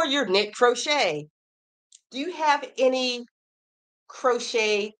knit or your knit crochet. Do you have any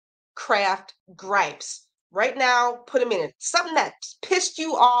crochet craft gripes? Right now, put them in it. Something that pissed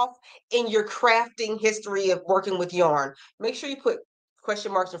you off in your crafting history of working with yarn. Make sure you put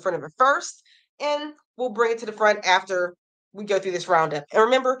question marks in front of it first, and we'll bring it to the front after we go through this roundup. And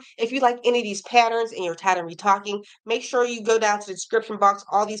remember, if you like any of these patterns and you're tired of me talking, make sure you go down to the description box.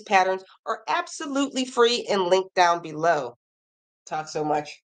 All these patterns are absolutely free and linked down below. Talk so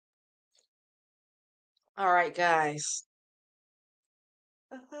much. All right, guys.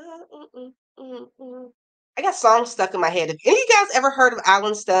 I I got songs stuck in my head. If any of you guys ever heard of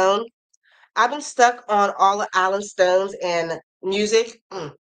Alan Stone, I've been stuck on all of Alan Stone's and music.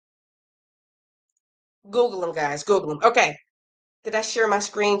 Google them, guys. Google them. Okay. Did I share my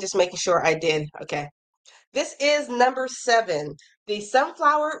screen? Just making sure I did. Okay. This is number 7, the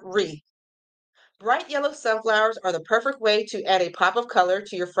sunflower wreath. Bright yellow sunflowers are the perfect way to add a pop of color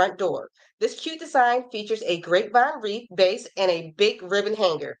to your front door. This cute design features a grapevine wreath base and a big ribbon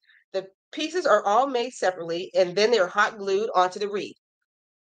hanger. The pieces are all made separately and then they're hot glued onto the wreath.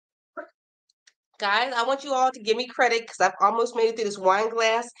 Guys, I want you all to give me credit because I've almost made it through this wine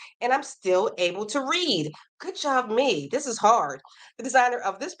glass and I'm still able to read. Good job, me. This is hard. The designer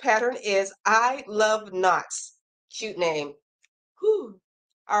of this pattern is I Love Knots. Cute name. Whew.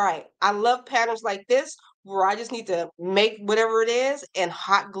 All right. I love patterns like this where I just need to make whatever it is and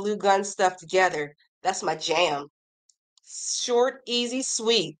hot glue gun stuff together. That's my jam. Short, easy,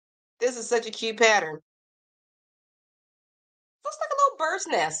 sweet. This is such a cute pattern. Looks like a little bird's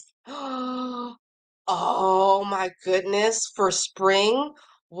nest. Oh my goodness. For spring,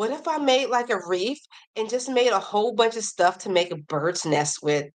 what if I made like a reef and just made a whole bunch of stuff to make a bird's nest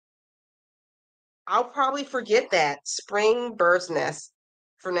with? I'll probably forget that. Spring bird's nest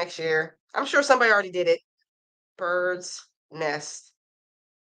for next year. I'm sure somebody already did it. Bird's nest.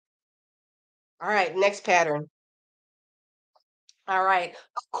 All right, next pattern. All right,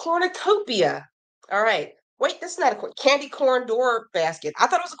 a cornucopia. All right. Wait, that's not a candy corn door basket. I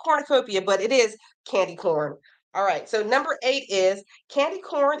thought it was a cornucopia, but it is candy corn. All right. So number 8 is candy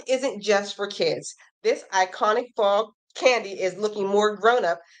corn isn't just for kids. This iconic fall candy is looking more grown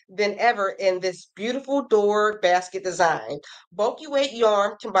up than ever in this beautiful door basket design. Bulky weight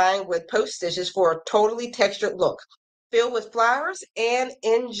yarn combined with post stitches for a totally textured look. Fill with flowers and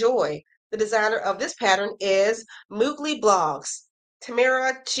enjoy. The designer of this pattern is Moogly Blogs.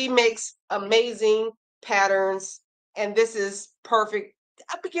 Tamara, she makes amazing patterns, and this is perfect.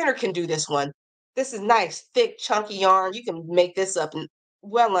 A beginner can do this one. This is nice, thick, chunky yarn. You can make this up in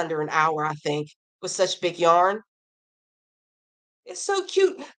well under an hour, I think, with such big yarn. It's so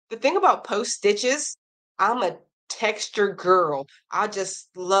cute. The thing about post stitches, I'm a texture girl. I just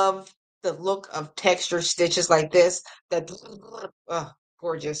love the look of texture stitches like this. That, oh,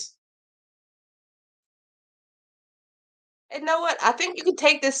 gorgeous. And know what? I think you could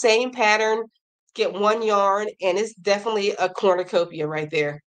take this same pattern, get one yarn, and it's definitely a cornucopia right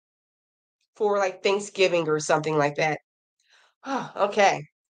there for like Thanksgiving or something like that. Oh, okay.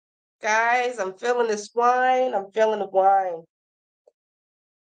 Guys, I'm feeling this wine. I'm feeling the wine.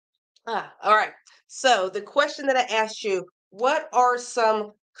 All right. So the question that I asked you, what are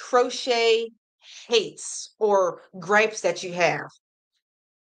some crochet hates or gripes that you have?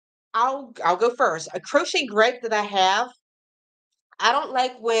 I'll go first. A crochet gripe that I have, I don't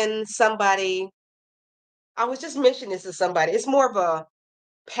like when somebody I was just mentioning this to somebody. It's more of a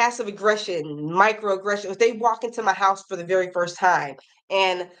passive aggression, microaggression. If they walk into my house for the very first time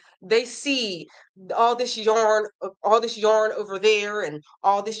and they see all this yarn over there and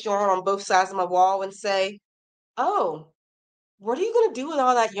all this yarn on both sides of my wall and say, "Oh, what are you going to do with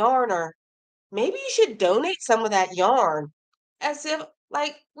all that yarn?" Or maybe you should donate some of that yarn. As if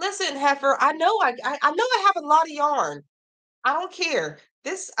like, listen, heifer, I know I have a lot of yarn. I don't care.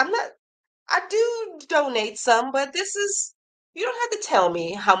 This I'm not I do donate some, but this is you don't have to tell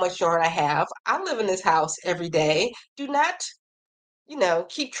me how much yarn I have. I live in this house every day. Do not,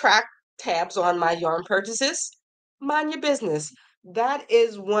 keep tabs on my yarn purchases. Mind your business. That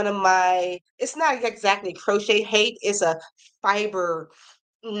is one of it's not exactly crochet hate, it's a fiber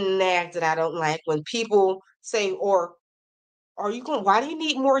nag that I don't like when people say, or why do you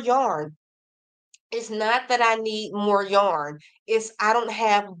need more yarn? It's not that I need more yarn. It's I don't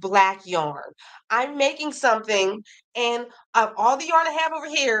have black yarn. I'm making something, and of all the yarn I have over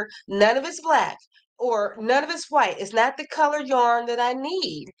here, none of it's black or none of it's white. It's not the color yarn that I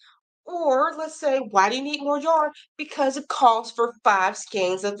need. Or let's say, why do you need more yarn? Because it calls for 5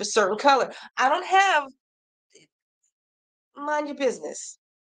 skeins of a certain color. I don't have, mind your business.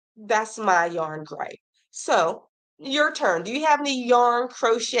 That's my yarn gripe. So, your turn. Do you have any yarn,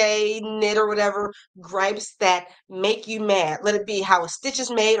 crochet, knit, or whatever gripes that make you mad? Let it be how a stitch is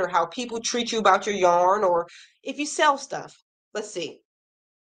made, or how people treat you about your yarn, or if you sell stuff. Let's see.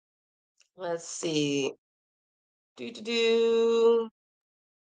 Let's see. Do do do.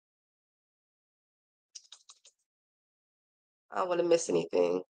 I don't want to miss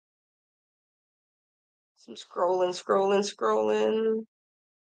anything. Some scrolling, scrolling, scrolling.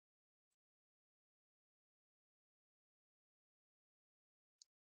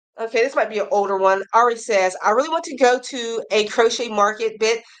 Okay, this might be an older one. Ari says, I really want to go to a crochet market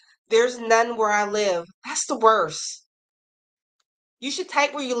bit There's none where I live. That's the worst. You should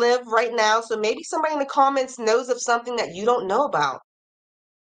type where you live right now so maybe somebody in the comments knows of something that you don't know about.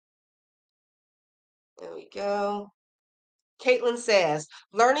 There we go. Caitlin says,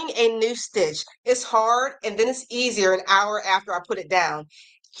 learning a new stitch is hard and then it's easier an hour after I put it down.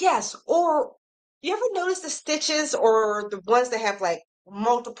 Yes, or you ever notice the stitches or the ones that have like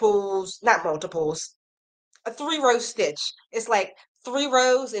multiples, not multiples, a 3-row stitch. It's like 3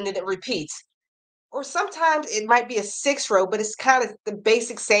 rows and then it repeats. Or sometimes it might be a 6-row, but it's kind of the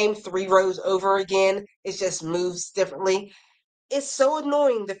basic same 3 rows over again. It just moves differently. It's so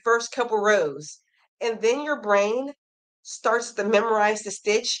annoying the first couple rows. And then your brain starts to memorize the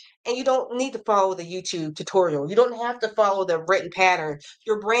stitch, and you don't need to follow the YouTube tutorial. You don't have to follow the written pattern.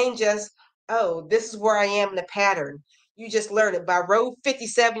 Your brain just, oh, this is where I am in the pattern. You just learn it. By row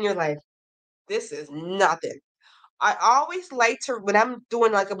 57, you're like, this is nothing. I always like to, when I'm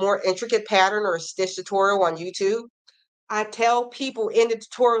doing like a more intricate pattern or a stitch tutorial on YouTube, I tell people in the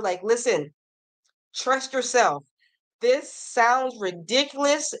tutorial, like, listen, trust yourself. This sounds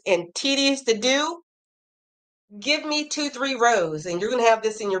ridiculous and tedious to do. Give me 2, 3 rows and you're going to have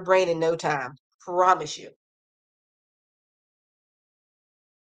this in your brain in no time. Promise you.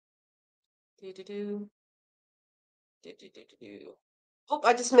 Do, do, do. Do, do, do, do, do. Oh,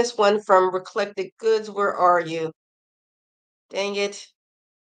 I just missed one from Eclectic Goods. Where are you? Dang it.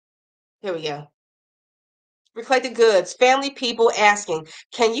 Here we go. Eclectic Goods. Family people asking,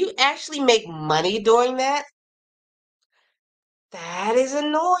 can you actually make money doing that? That is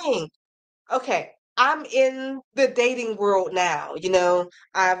annoying. Okay, I'm in the dating world now.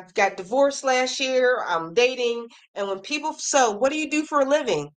 I've got divorced last year. I'm dating. And when people, so what do you do for a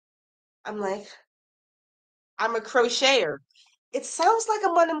living? I'm like, I'm a crocheter. It sounds like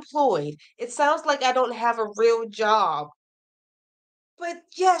I'm unemployed. It sounds like I don't have a real job. But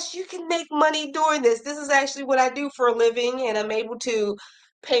yes, you can make money doing this. This is actually what I do for a living, and I'm able to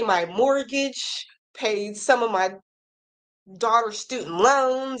pay my mortgage, pay some of my daughter's student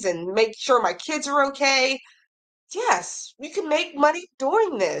loans, and make sure my kids are okay. Yes, you can make money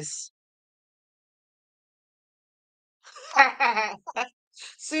doing this.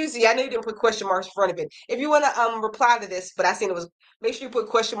 Susie, I know you didn't put question marks in front of it. If you want to reply to this, but I seen it was make sure you put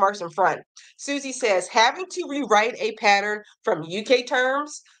question marks in front. Susie says having to rewrite a pattern from UK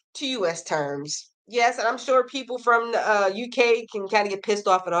terms to US terms. Yes, and I'm sure people from the UK can kind of get pissed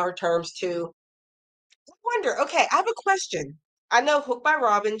off at our terms too. I wonder, okay, I have a question. I know Hook by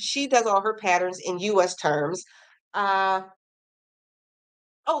Robin, she does all her patterns in US terms. Uh,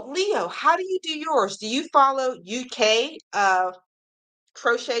 oh, Leo, how do you do yours? Do you follow UK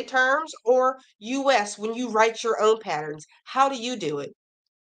crochet terms or US when you write your own patterns? How do you do it?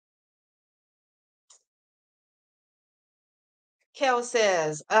 Kel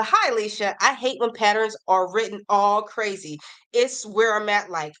says, hi, Alicia. I hate when patterns are written all crazy. It's where I'm at,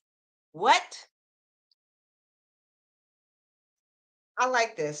 like, what? I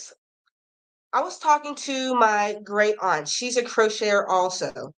like this. I was talking to my great aunt. She's a crocheter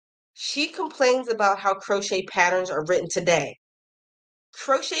also. She complains about how crochet patterns are written today.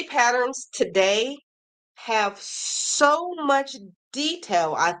 Crochet patterns today have so much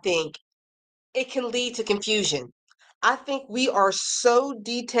detail, I think, it can lead to confusion. I think we are so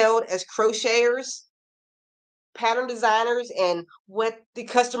detailed as crocheters, pattern designers, and what the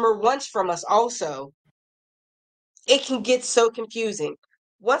customer wants from us also. It can get so confusing.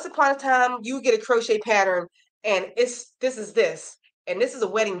 Once upon a time, you get a crochet pattern and this is this, and this is a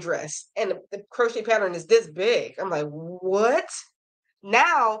wedding dress, and the crochet pattern is this big. I'm like, what?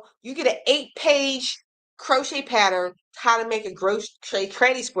 Now you get an 8-page crochet pattern, how to make a crochet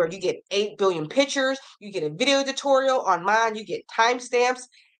cranny square. You get 8 billion pictures. You get a video tutorial on mine. You get timestamps.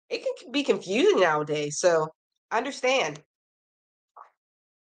 It can be confusing nowadays. So I understand.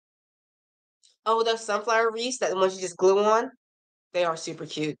 Oh, those sunflower wreaths, that the ones you just glue on, they are super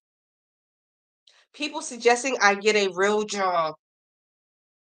cute. People suggesting I get a real job.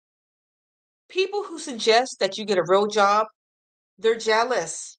 People who suggest that you get a real job, they're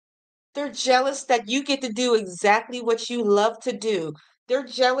jealous. They're jealous that you get to do exactly what you love to do. They're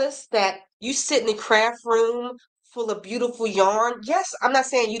jealous that you sit in a craft room full of beautiful yarn. Yes, I'm not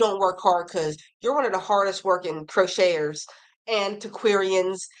saying you don't work hard because you're one of the hardest working crocheters and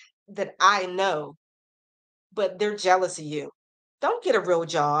Taquarians that I know, but they're jealous of you. Don't get a real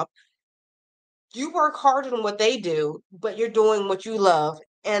job. You work harder than what they do, but you're doing what you love,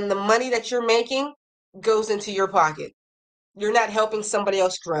 and the money that you're making goes into your pocket. You're not helping somebody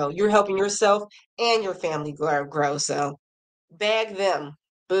else grow. You're helping yourself and your family grow. So bag them.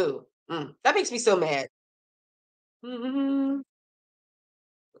 Boo. That makes me so mad.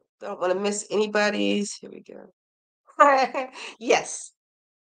 Don't want to miss anybody's. Here we go. Yes,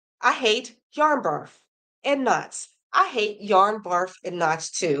 I hate yarn barf and knots. I hate yarn barf and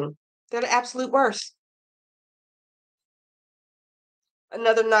knots too. They're the absolute worst.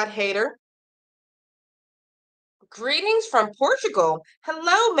 Another knot hater. Greetings from Portugal.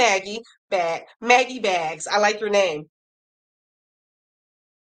 Hello, Maggie Bags. I like your name.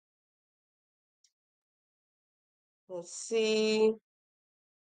 Let's see.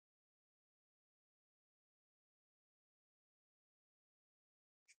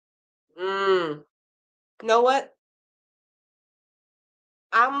 Mm. You know what?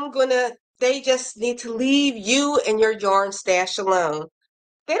 They just need to leave you and your yarn stash alone.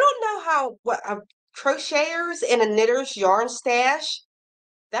 They don't know how, what a crocheters and a knitter's yarn stash,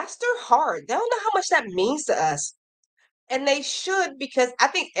 that's their heart. They don't know how much that means to us. And they should, because I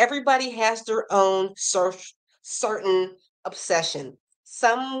think everybody has their own certain obsession.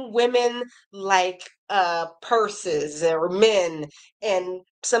 Some women like purses or men, and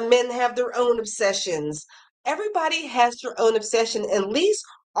some men have their own obsessions. Everybody has their own obsession. At least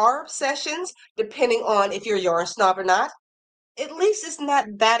our obsessions, depending on if you're a yarn snob or not, at least it's not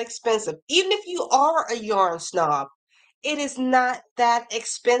that expensive. Even if you are a yarn snob, it is not that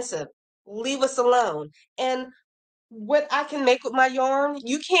expensive. Leave us alone. And what I can make with my yarn,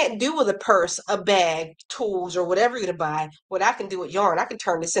 you can't do with a purse, a bag, tools, or whatever you're gonna buy. What I can do with yarn, I can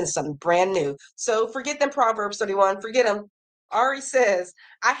turn this into something brand new. So forget them Proverbs 31, forget them. Ari says,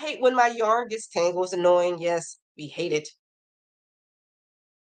 I hate when my yarn gets tangled. It's annoying. Yes, we hate it.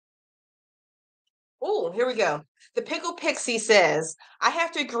 Oh, here we go. The Pickle Pixie says, I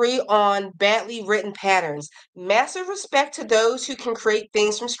have to agree on badly written patterns. Massive respect to those who can create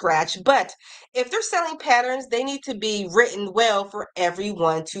things from scratch, but if they're selling patterns, they need to be written well for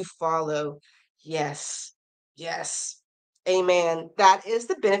everyone to follow. Yes, yes. Amen. That is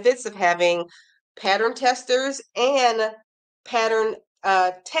the benefits of having pattern testers and pattern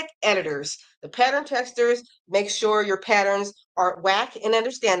tech editors. The pattern testers make sure your patterns are whack and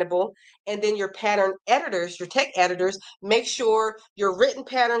understandable, and then your pattern editors, your tech editors, make sure your written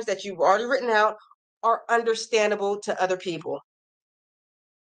patterns that you've already written out are understandable to other people.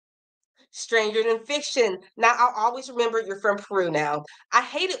 Stranger than fiction. Now, I'll always remember you're from Peru now. I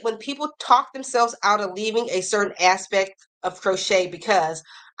hate it when people talk themselves out of leaving a certain aspect of crochet because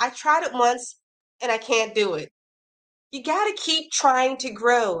I tried it once and I can't do it. You got to keep trying to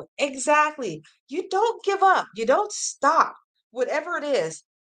grow. Exactly. You don't give up. You don't stop. Whatever it is,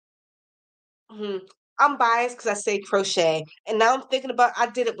 Mhm. I'm biased because I say crochet, and now I'm thinking about I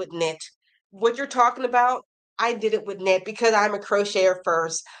did it with knit. What you're talking about, I did it with knit because I'm a crocheter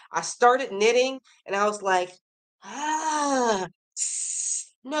first. I started knitting, and I was like,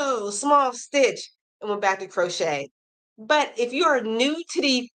 no, small stitch, and went back to crochet. But if you are new to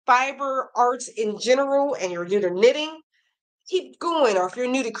the fiber arts in general and you're new to knitting, keep going. Or if you're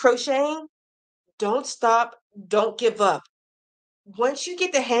new to crocheting, don't stop, don't give up. Once you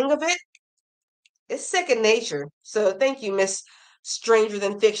get the hang of it, it's second nature. So thank you, Miss Stranger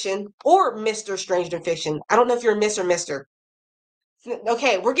Than Fiction or Mr. Stranger Than Fiction. I don't know if you're Miss or Mr.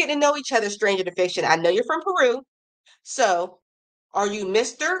 Okay, we're getting to know each other, Stranger Than Fiction. I know you're from Peru. So are you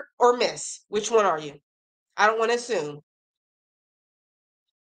Mr. or Miss? Which one are you? I don't want to assume.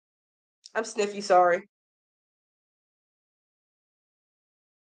 I'm sniffy, sorry.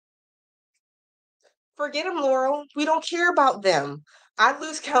 Forget them, Laurel. We don't care about them. I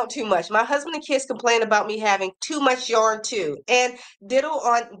lose count too much. My husband and kids complain about me having too much yarn too. And ditto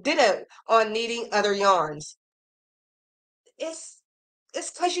on needing other yarns. It's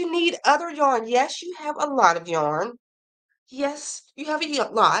it's because you need other yarn. Yes, you have a lot of yarn. Yes, you have a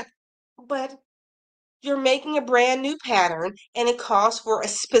lot, but you're making a brand new pattern and it calls for a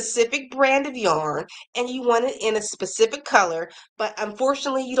specific brand of yarn and you want it in a specific color, but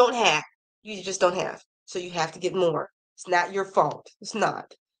unfortunately you don't have. You just don't have. So you have to get more. It's not your fault. It's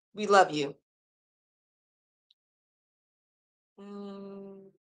not. We love you.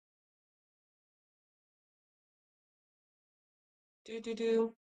 Mm,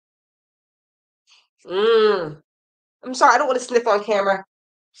 do. Mm. I'm sorry, I don't want to sniff on camera.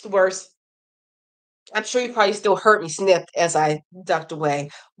 It's the worst. I'm sure you probably still heard me sniff as I ducked away.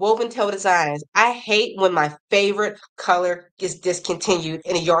 Woven Toe Designs. I hate when my favorite color gets discontinued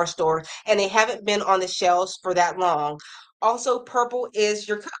in a yarn store and they haven't been on the shelves for that long. Also, purple is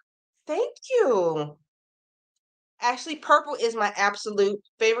your color. Thank you. Actually, purple is my absolute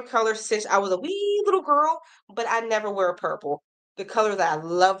favorite color since I was a wee little girl, but I never wear purple. The color that I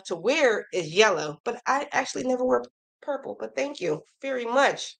love to wear is yellow, but I actually never wear purple. But thank you very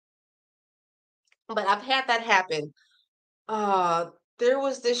much. But I've had that happen. Uh, There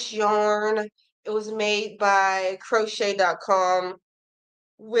was this yarn. It was made by Crochet.com,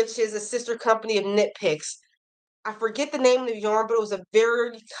 which is a sister company of Knit Picks. I forget the name of the yarn, but it was a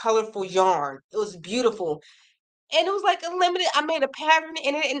very colorful yarn. It was beautiful. And it was like unlimited. I made a pattern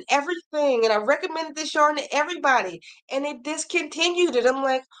in it and everything. And I recommended this yarn to everybody. And they discontinued it. I'm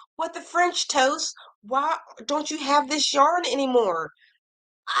like, what the French toast? Why don't you have this yarn anymore?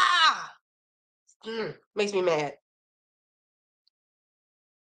 Ah, makes me mad.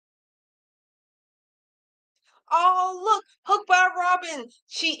 Oh, look, Hook by Robin.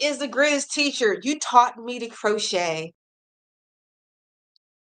 She is the greatest teacher. You taught me to crochet.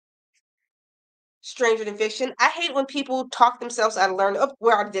 Stranger than fiction. I hate when people talk themselves out of learning. Oh, we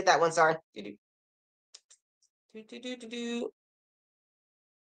already did that one. Sorry. Do.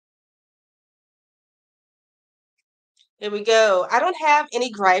 Here we go. I don't have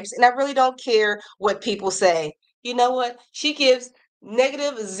any gripes, and I really don't care what people say. You know what? She gives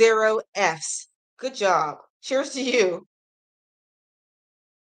negative 0 Fs. Good job. Cheers to you.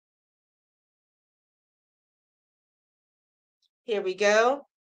 Here we go.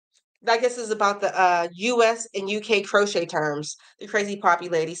 I guess this is about the US and UK crochet terms. The crazy poppy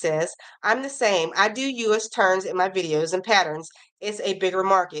lady says, I'm the same. I do US terms in my videos and patterns. It's a bigger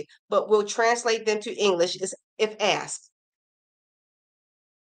market, but we'll translate them to English if asked.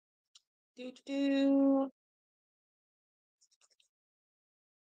 Do, do, do.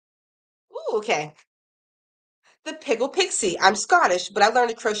 Ooh, okay. The Piggle Pixie. I'm Scottish, but I learned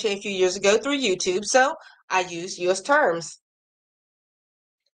to crochet a few years ago through YouTube, so I use US terms.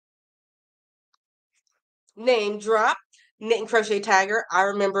 Name drop. Knit and Crochet Tiger. I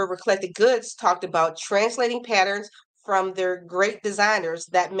remember Recollected Goods talked about translating patterns from their great designers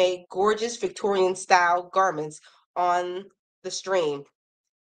that made gorgeous Victorian style garments on the stream.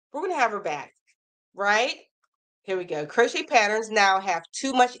 We're going to have her back, right? Here we go. Crochet patterns now have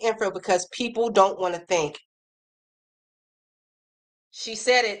too much info because people don't want to think. She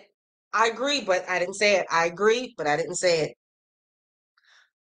said it. I agree, but I didn't say it. I agree, but I didn't say it.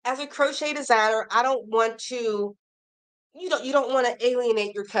 As a crochet designer, I don't want to, you don't want to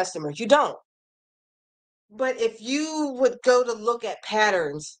alienate your customers. You don't. But if you would go to look at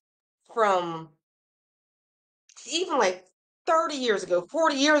patterns from even like 30 years ago,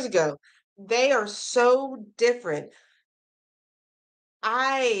 40 years ago, they are so different.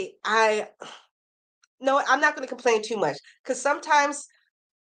 I no, I'm not going to complain too much because sometimes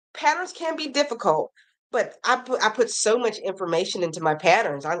patterns can be difficult, but I put so much information into my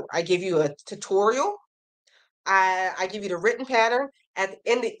patterns. I give you a tutorial. I give you the written pattern. At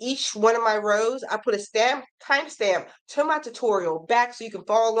the end of each one of my rows, I put a timestamp to my tutorial back so you can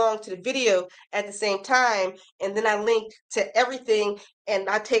follow along to the video at the same time. And then I link to everything and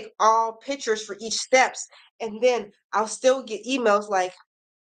I take all pictures for each steps. And then I'll still get emails like,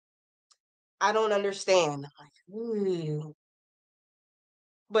 I don't understand. I'm like, ooh.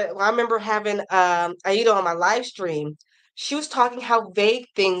 But I remember having Aida on my live stream. She was talking how vague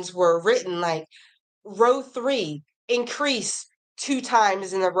things were written, like row 3, increase 2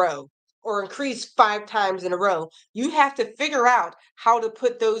 times in a row or increase 5 times in a row. You have to figure out how to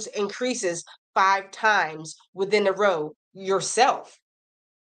put those increases 5 times within a row yourself.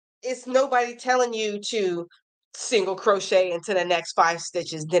 It's nobody telling you to single crochet into the next 5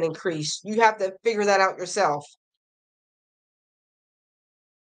 stitches, then increase. You have to figure that out yourself.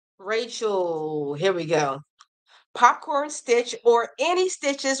 Rachel, here we go. Popcorn stitch or any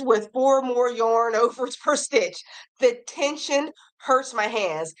stitches with 4 more yarn overs per stitch. The tension hurts my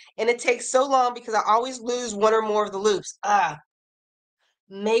hands and it takes so long because I always lose one or more of the loops.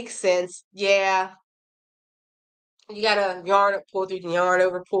 Makes sense. Yeah. You gotta yarn up, pull through the yarn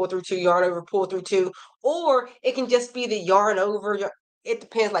over, pull through 2, yarn over, pull through 2. Or it can just be the yarn over. It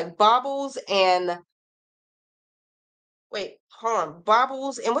depends, like bobbles and wait, hold on.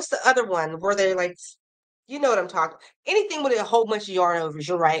 Bobbles and what's the other one where they're like, you know what I'm talking. Anything with a whole bunch of yarn overs,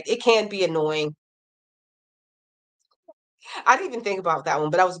 you're right. It can be annoying. I didn't even think about that one,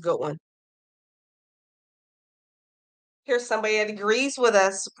 but that was a good one. Here's somebody that agrees with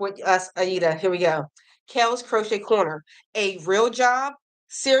us, Aida. Here we go. Kel's Crochet Corner. A real job?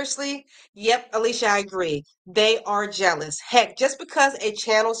 Seriously? Yep, Alicia, I agree. They are jealous. Heck, just because a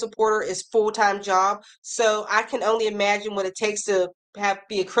channel supporter is full-time job, so I can only imagine what it takes to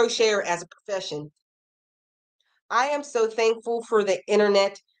be a crocheter as a profession. I am so thankful for the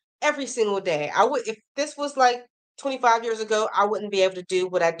internet every single day. I would if this was like 25 years ago, I wouldn't be able to do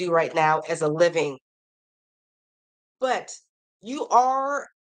what I do right now as a living. But you are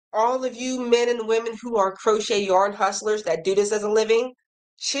all of you men and women who are crochet yarn hustlers that do this as a living.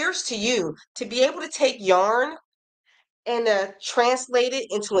 Cheers to you to be able to take yarn and translate it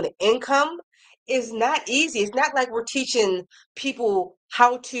into an income is not easy. It's not like we're teaching people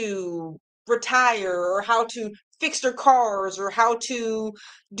how to retire or how to fix their cars or how to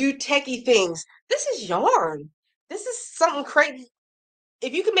do techie things. This is yarn. This is something crazy.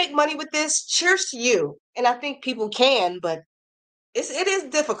 If you can make money with this, cheers to you. And I think people can, but it is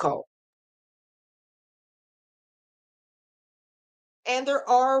difficult. And there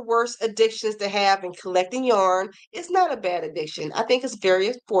are worse addictions to have, and collecting yarn is not a bad addiction. I think it's very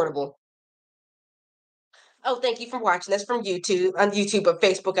affordable. Oh, thank you for watching. That's from YouTube, on YouTube, but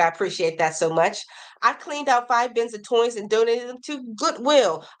Facebook. I appreciate that so much. I cleaned out 5 bins of toys and donated them to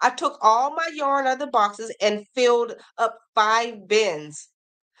Goodwill. I took all my yarn out of the boxes and filled up 5 bins.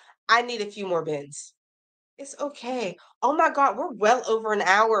 I need a few more bins. It's okay. Oh my God, we're well over an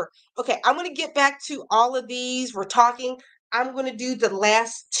hour. Okay, I'm gonna get back to all of these. We're talking. I'm gonna do the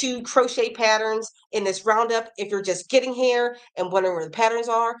last two crochet patterns in this roundup. If you're just getting here and wondering where the patterns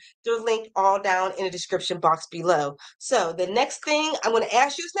are, they're linked all down in the description box below. So the next thing I'm gonna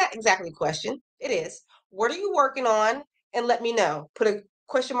ask you is not exactly a question. It is, what are you working on? And let me know. Put a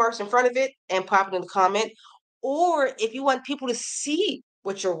question marks in front of it and pop it in the comment. Or if you want people to see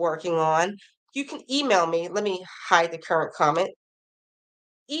what you're working on, you can email me. Let me hide the current comment.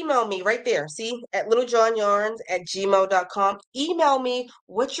 Email me right there. See, at littlejohnyarns@gmail.com. Email me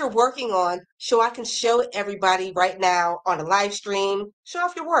what you're working on so I can show everybody right now on a live stream. Show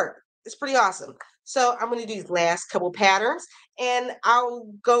off your work. It's pretty awesome. So I'm going to do these last couple patterns and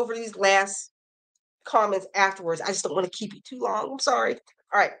I'll go over these last comments afterwards. I just don't want to keep you too long. I'm sorry.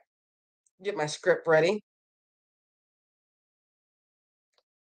 All right, get my script ready.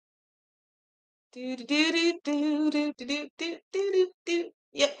 Do do do do do do do do do do do.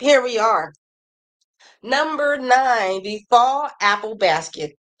 Yep, here we are. Number 9, the fall apple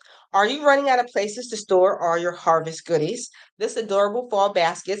basket. Are you running out of places to store all your harvest goodies? This adorable fall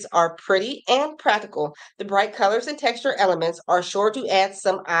baskets are pretty and practical. The bright colors and texture elements are sure to add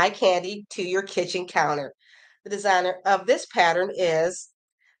some eye candy to your kitchen counter. The designer of this pattern is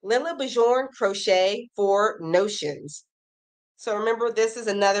Lila Bajorn Crochet for Notions. So remember, this is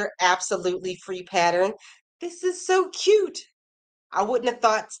another absolutely free pattern. This is so cute. I wouldn't have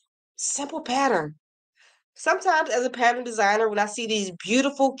thought simple pattern. Sometimes as a pattern designer, when I see these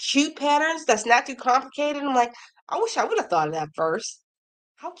beautiful, cute patterns that's not too complicated, I'm like, I wish I would have thought of that first.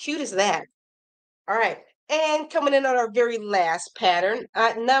 How cute is that? All right. And coming in on our very last pattern,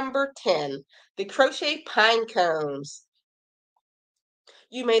 at number 10, the crochet pine cones.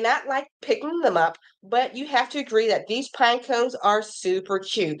 You may not like picking them up, but you have to agree that these pine cones are super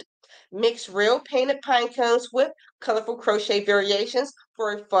cute. Mix real painted pine cones with colorful crochet variations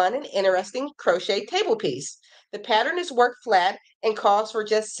for a fun and interesting crochet table piece. The pattern is work flat and calls for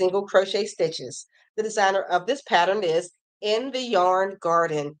just single crochet stitches. The designer of this pattern is In the Yarn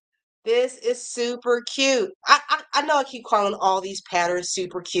Garden. This is super cute. I know I keep calling all these patterns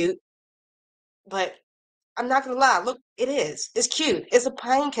super cute, but I'm not gonna lie. Look, it is. It's cute. It's a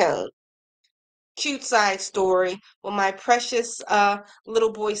pine cone. Cute side story. When my precious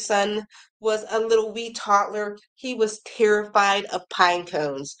little boy son was a little wee toddler, he was terrified of pine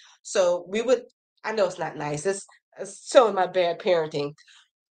cones. So we would. I know it's not nice. It's showing my bad parenting.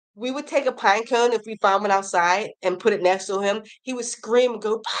 We would take a pine cone if we found one outside and put it next to him. He would scream and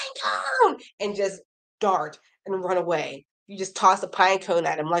go pine cone and just dart and run away. You just toss a pine cone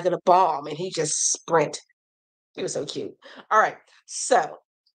at him like a bomb, and he just sprint. He was so cute. All right. So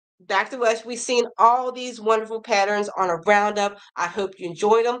back to us. We've seen all these wonderful patterns on a roundup. I hope you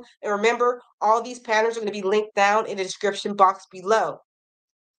enjoyed them. And remember, all these patterns are going to be linked down in the description box below.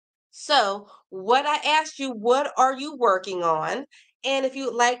 So, what I asked you, what are you working on? And if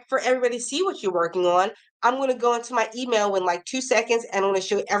you'd like for everybody to see what you're working on, I'm going to go into my email in like 2 seconds and I'm going to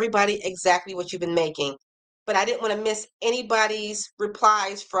show everybody exactly what you've been making. But I didn't want to miss anybody's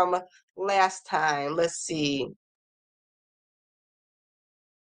replies from last time. Let's see.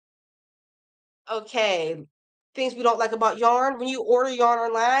 Okay, things we don't like about yarn. When you order yarn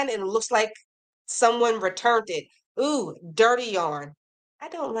online and it looks like someone returned it. Ooh, dirty yarn. I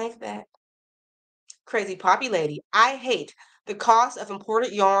don't like that. Crazy poppy lady. I hate the cost of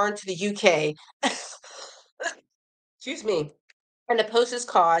imported yarn to the UK. Excuse me. And the postage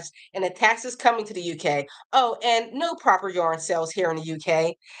cost and the taxes coming to the UK. Oh, and no proper yarn sales here in the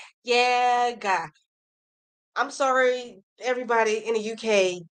UK. Yeah, God. I'm sorry, everybody in the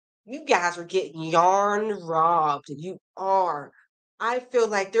UK, you guys are getting yarn robbed. You are. I feel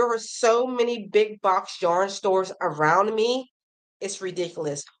like there are so many big box yarn stores around me. It's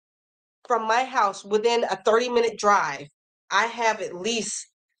ridiculous. From my house, within a 30-minute drive, I have at least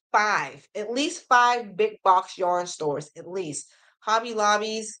 5, at least 5 big box yarn stores, at least. Hobby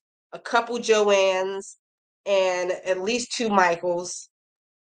Lobbies, a couple Joann's, and at least 2 Michaels.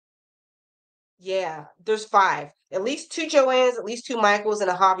 Yeah, there's 5. At least 2 Joann's, at least 2 Michaels, and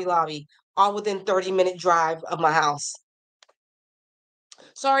a Hobby Lobby, all within 30-minute drive of my house.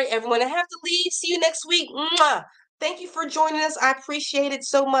 Sorry, everyone, I have to leave. See you next week. Mwah! Thank you for joining us. I appreciate it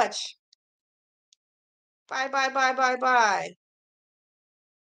so much. Bye, bye, bye, bye, bye.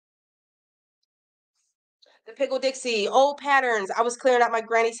 The Pickle Dixie, old patterns. I was clearing out my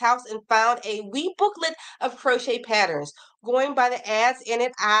granny's house and found a wee booklet of crochet patterns. Going by the ads in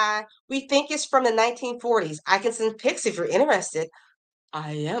it, we think it's from the 1940s. I can send pics if you're interested.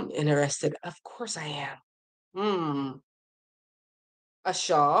 I am interested. Of course I am. Hmm. A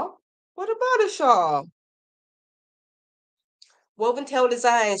shawl? What about a shawl? Woven Tail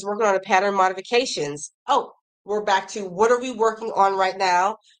Designs, working on a pattern modifications. Oh, we're back to what are we working on right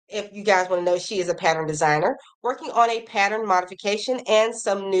now? If you guys want to know, she is a pattern designer, working on a pattern modification and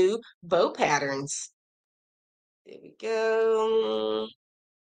some new bow patterns. There we go.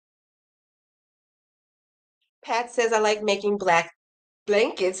 Pat says I like making black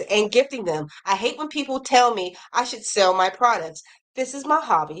blankets and gifting them. I hate when people tell me I should sell my products. This is my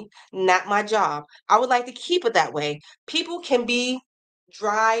hobby, not my job. I would like to keep it that way. People can be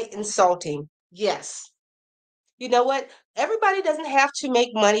dry, insulting. Yes. You know what? Everybody doesn't have to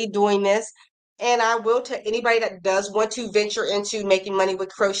make money doing this. And I will tell anybody that does want to venture into making money with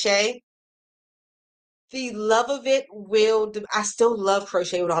crochet, the love of it will, I still love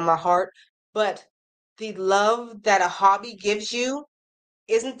crochet with all my heart, but the love that a hobby gives you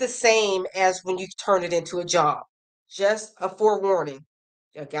isn't the same as when you turn it into a job. Just a forewarning.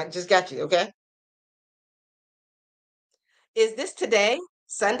 Okay, just got you, okay? Is this today?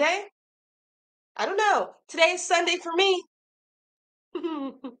 Sunday? I don't know. Today is Sunday for me.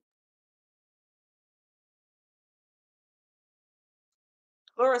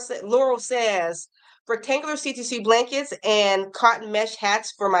 Laurel says, rectangular CTC blankets and cotton mesh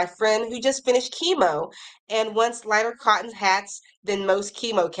hats for my friend who just finished chemo and wants lighter cotton hats than most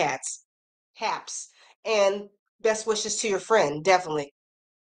chemo cats. Haps. And best wishes to your friend, definitely.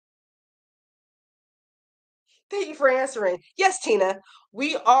 Thank you for answering. Yes, Tina,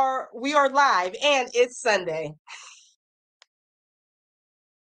 we are live and it's Sunday.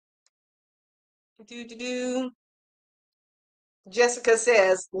 Do do do. Jessica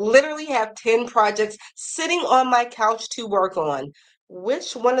says, literally have 10 projects sitting on my couch to work on.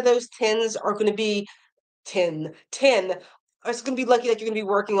 Which one of those 10s are going to be 10? 10. It's going to be lucky that you're going to be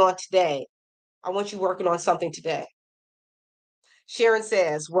working on today. I want you working on something today. Sharon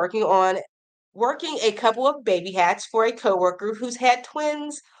says, working a couple of baby hats for a coworker who's had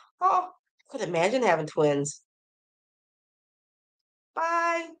twins. Oh, I could imagine having twins.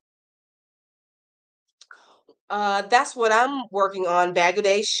 Bye. That's what I'm working on. Bag o'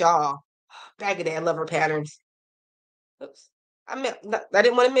 Day Shaw. Bag o' Day, I love her patterns. Oops. I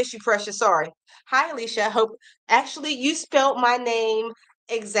didn't want to miss you, Precious. Sorry. Hi, Alicia. Hope actually you spelled my name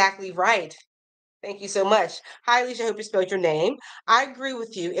exactly right. Thank you so much. Hi, Alicia. Hope you spelled your name. I agree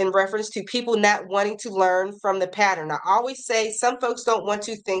with you in reference to people not wanting to learn from the pattern. I always say some folks don't want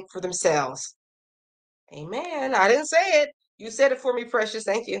to think for themselves. Amen. I didn't say it. You said it for me, Precious.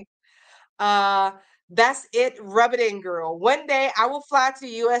 Thank you. Uh, that's it. Rub it in, girl. One day I will fly to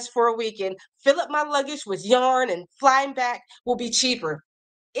the US for a weekend, fill up my luggage with yarn, and flying back will be cheaper.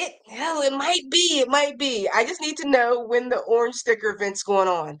 Hell, it might be. It might be. I just need to know when the orange sticker event's going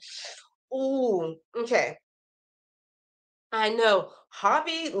on. Ooh, okay. I know.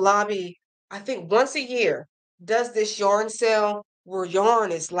 Hobby Lobby, I think once a year, does this yarn sale where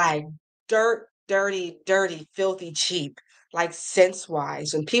yarn is like dirt, dirty, dirty, filthy cheap, like cents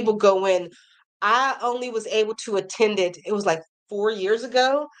wise. When people go in, I only was able to attend it. It was like 4 years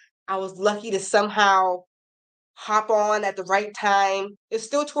ago. I was lucky to somehow hop on at the right time. It's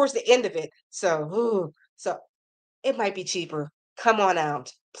still towards the end of it. So it might be cheaper. Come on out,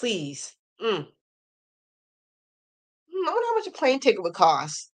 please. I wonder how much a plane ticket would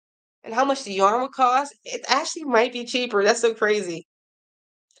cost and how much the yarn would cost. It actually might be cheaper. That's so crazy.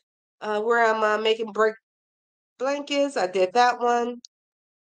 Where I'm making break blankets. I did that one.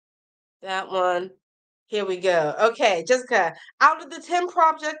 That one. Here we go. Okay, Jessica. Out of the 10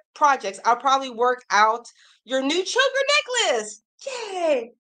 projects, I'll probably work out your new choker necklace.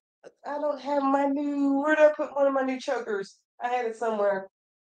 Yay! I don't have my new. Where did I put one of my new chokers? I had it somewhere.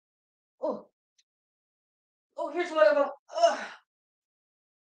 Oh, oh, here's one of them. Ugh.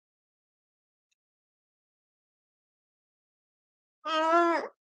 Mm,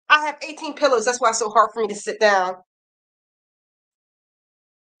 I have 18 pillows. That's why it's so hard for me to sit down.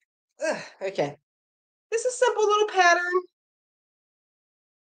 Okay. This is a simple little pattern.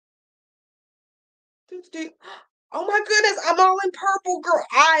 Do, do, do. Oh my goodness, I'm all in purple, girl.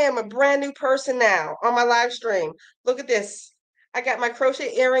 I am a brand new person now on my live stream. Look at this. I got my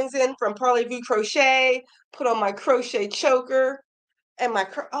crochet earrings in from Parlez-Vous Crochet, put on my crochet choker and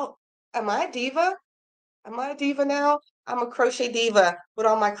oh, am I a diva? Am I a diva now? I'm a crochet diva with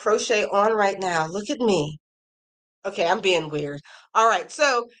all my crochet on right now. Look at me. Okay, I'm being weird. All right,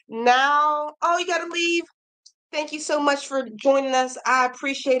 so now, oh, you gotta leave. Thank you so much for joining us. I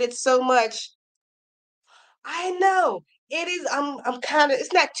appreciate it so much. I know it is. I'm kind of.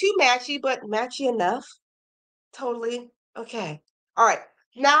 It's not too matchy, but matchy enough. Totally. Okay. All right.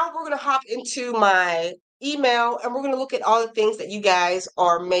 Now we're gonna hop into my email and we're gonna look at all the things that you guys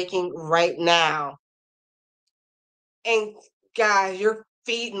are making right now. And guys, you're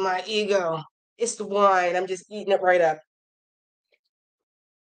feeding my ego. It's the wine. I'm just eating it right up.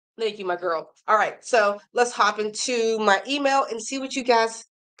 Thank you, my girl. All right. So let's hop into my email and see what you guys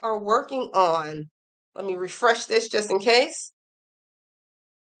are working on. Let me refresh this just in case.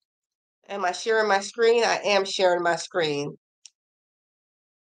 Am I sharing my screen? I am sharing my screen.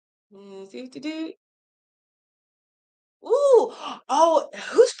 Ooh, oh,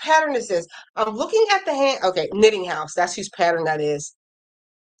 whose pattern is this? I'm looking at the hand. Okay, Knitting House. That's whose pattern that is.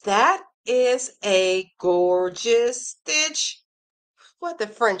 That is a gorgeous stitch. What the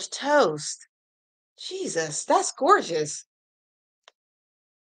French toast? Jesus, that's gorgeous.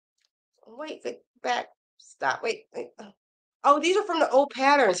 Wait, back, stop, wait. Oh, these are from the old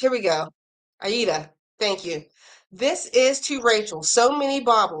patterns. Here we go. Aida, thank you. This is to Rachel. So many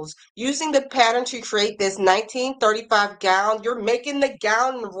baubles. Using the pattern to create this 1935 gown. You're making the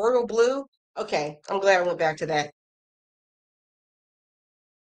gown in royal blue? Okay, I'm glad I went back to that.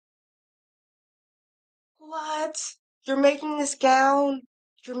 What? You're making this gown?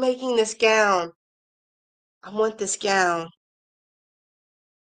 You're making this gown. I want this gown.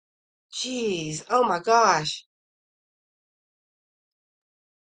 Jeez. Oh my gosh.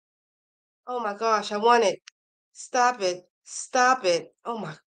 Oh my gosh. I want it. Stop it. Stop it. Oh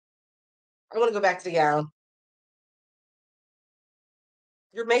my. I want to go back to the gown.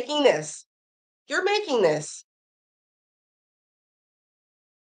 You're making this. You're making this.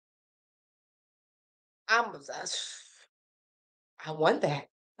 I'm I want that.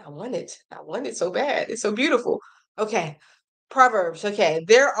 I want it. I want it so bad. It's so beautiful. Okay. Proverbs. Okay.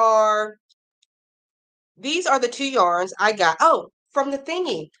 These are the two yarns I got. Oh, from the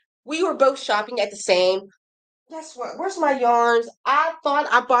thingy. We were both shopping at the same. Guess what? Where's my yarns? I thought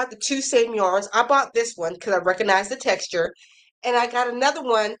I bought the two same yarns. I bought this one because I recognized the texture. And I got another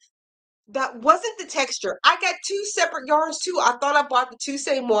one that wasn't the texture. I got two separate yarns too. I thought I bought the two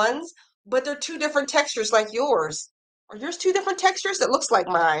same ones, but they're two different textures like yours. Are yours two different textures? It looks like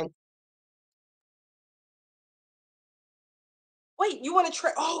mine. Wait, you want to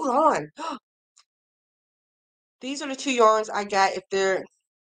try? Hold on. These are the two yarns I got.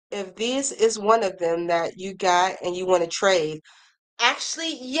 If this is one of them that you got and you want to trade,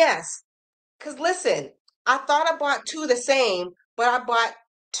 actually, yes. Because listen, I thought I bought two of the same, but I bought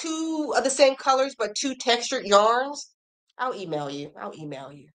two of the same colors, but two textured yarns. I'll email you. I'll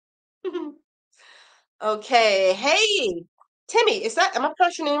email you. Okay. Hey, Timmy, am I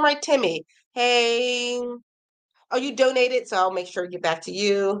pronouncing your name right? Timmy. Hey. Oh, you donated, so I'll make sure to get back to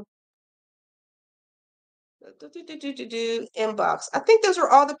you. Inbox. I think those were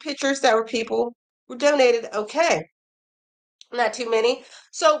all the pictures that were people who donated. Okay. Not too many.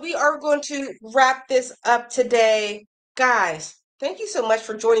 So we are going to wrap this up today. Guys, thank you so much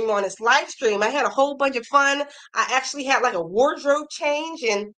for joining me on this live stream. I had a whole bunch of fun. I actually had like a wardrobe change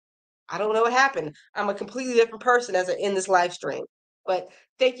and I don't know what happened. I'm a completely different person as I end this live stream. But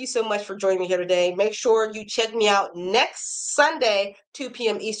thank you so much for joining me here today. Make sure you check me out next Sunday, 2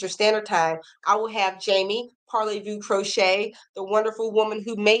 p.m. Eastern Standard Time. I will have Jamie, Parlez-Vous Crochet, the wonderful woman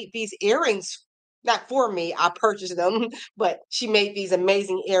who made these earrings. Not for me, I purchased them, but she made these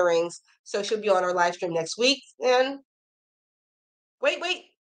amazing earrings. So she'll be on our live stream next week. And wait.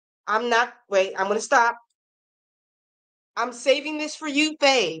 I'm going to stop. I'm saving this for you,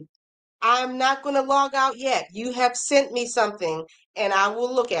 babe. I'm not going to log out yet. You have sent me something and I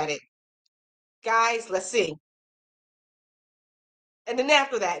will look at it. Guys, let's see. And then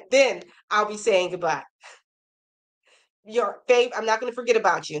after that, then I'll be saying goodbye. Your babe, I'm not going to forget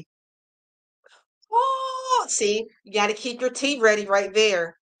about you. Oh, see, you got to keep your tea ready right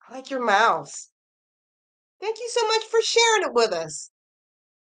there. I like your mouse. Thank you so much for sharing it with us.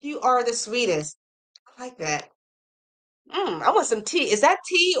 You are the sweetest. I like that. I want some tea. Is that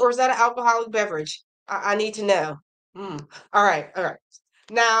tea or is that an alcoholic beverage? I need to know. All right.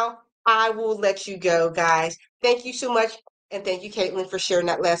 Now I will let you go, guys. Thank you so much. And thank you, Caitlin, for sharing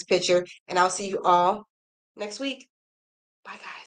that last picture. And I'll see you all next week. Bye, guys.